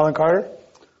 Colin Carter?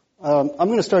 I'm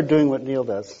going to start doing what Neil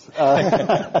does.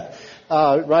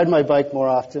 Ride my bike more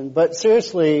often. But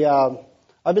seriously,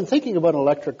 I've been thinking about an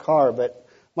electric car, but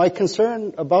my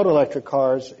concern about electric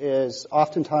cars is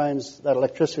oftentimes that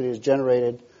electricity is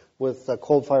generated with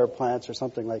coal-fired plants or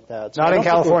something like that. So not in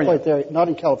California. Not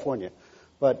in California.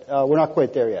 But we're not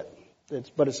quite there yet.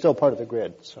 But it's still part of the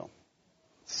grid.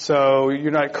 So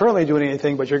you're not currently doing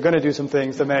anything, but you're going to do some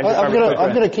things to manage your carbon footprint.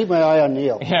 I'm going to keep my eye on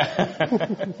Neil.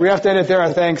 Yeah. We have to end it there.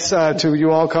 Our thanks to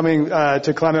you all coming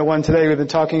to Climate One today. We've been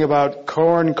talking about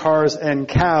corn, cars, and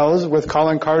cows with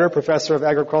Colin Carter, Professor of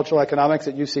Agricultural Economics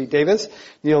at UC Davis,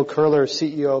 Neil Curler,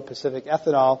 CEO of Pacific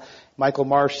Ethanol, Michael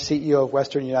Marsh, CEO of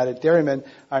Western United Dairymen.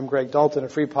 I'm Greg Dalton. A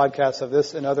free podcast of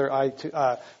this and other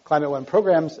Climate One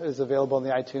programs is available in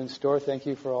the iTunes store. Thank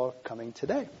you for all coming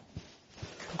today.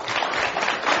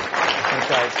 Thanks,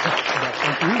 guys.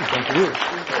 Thank you.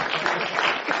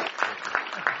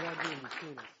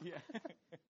 Thank you.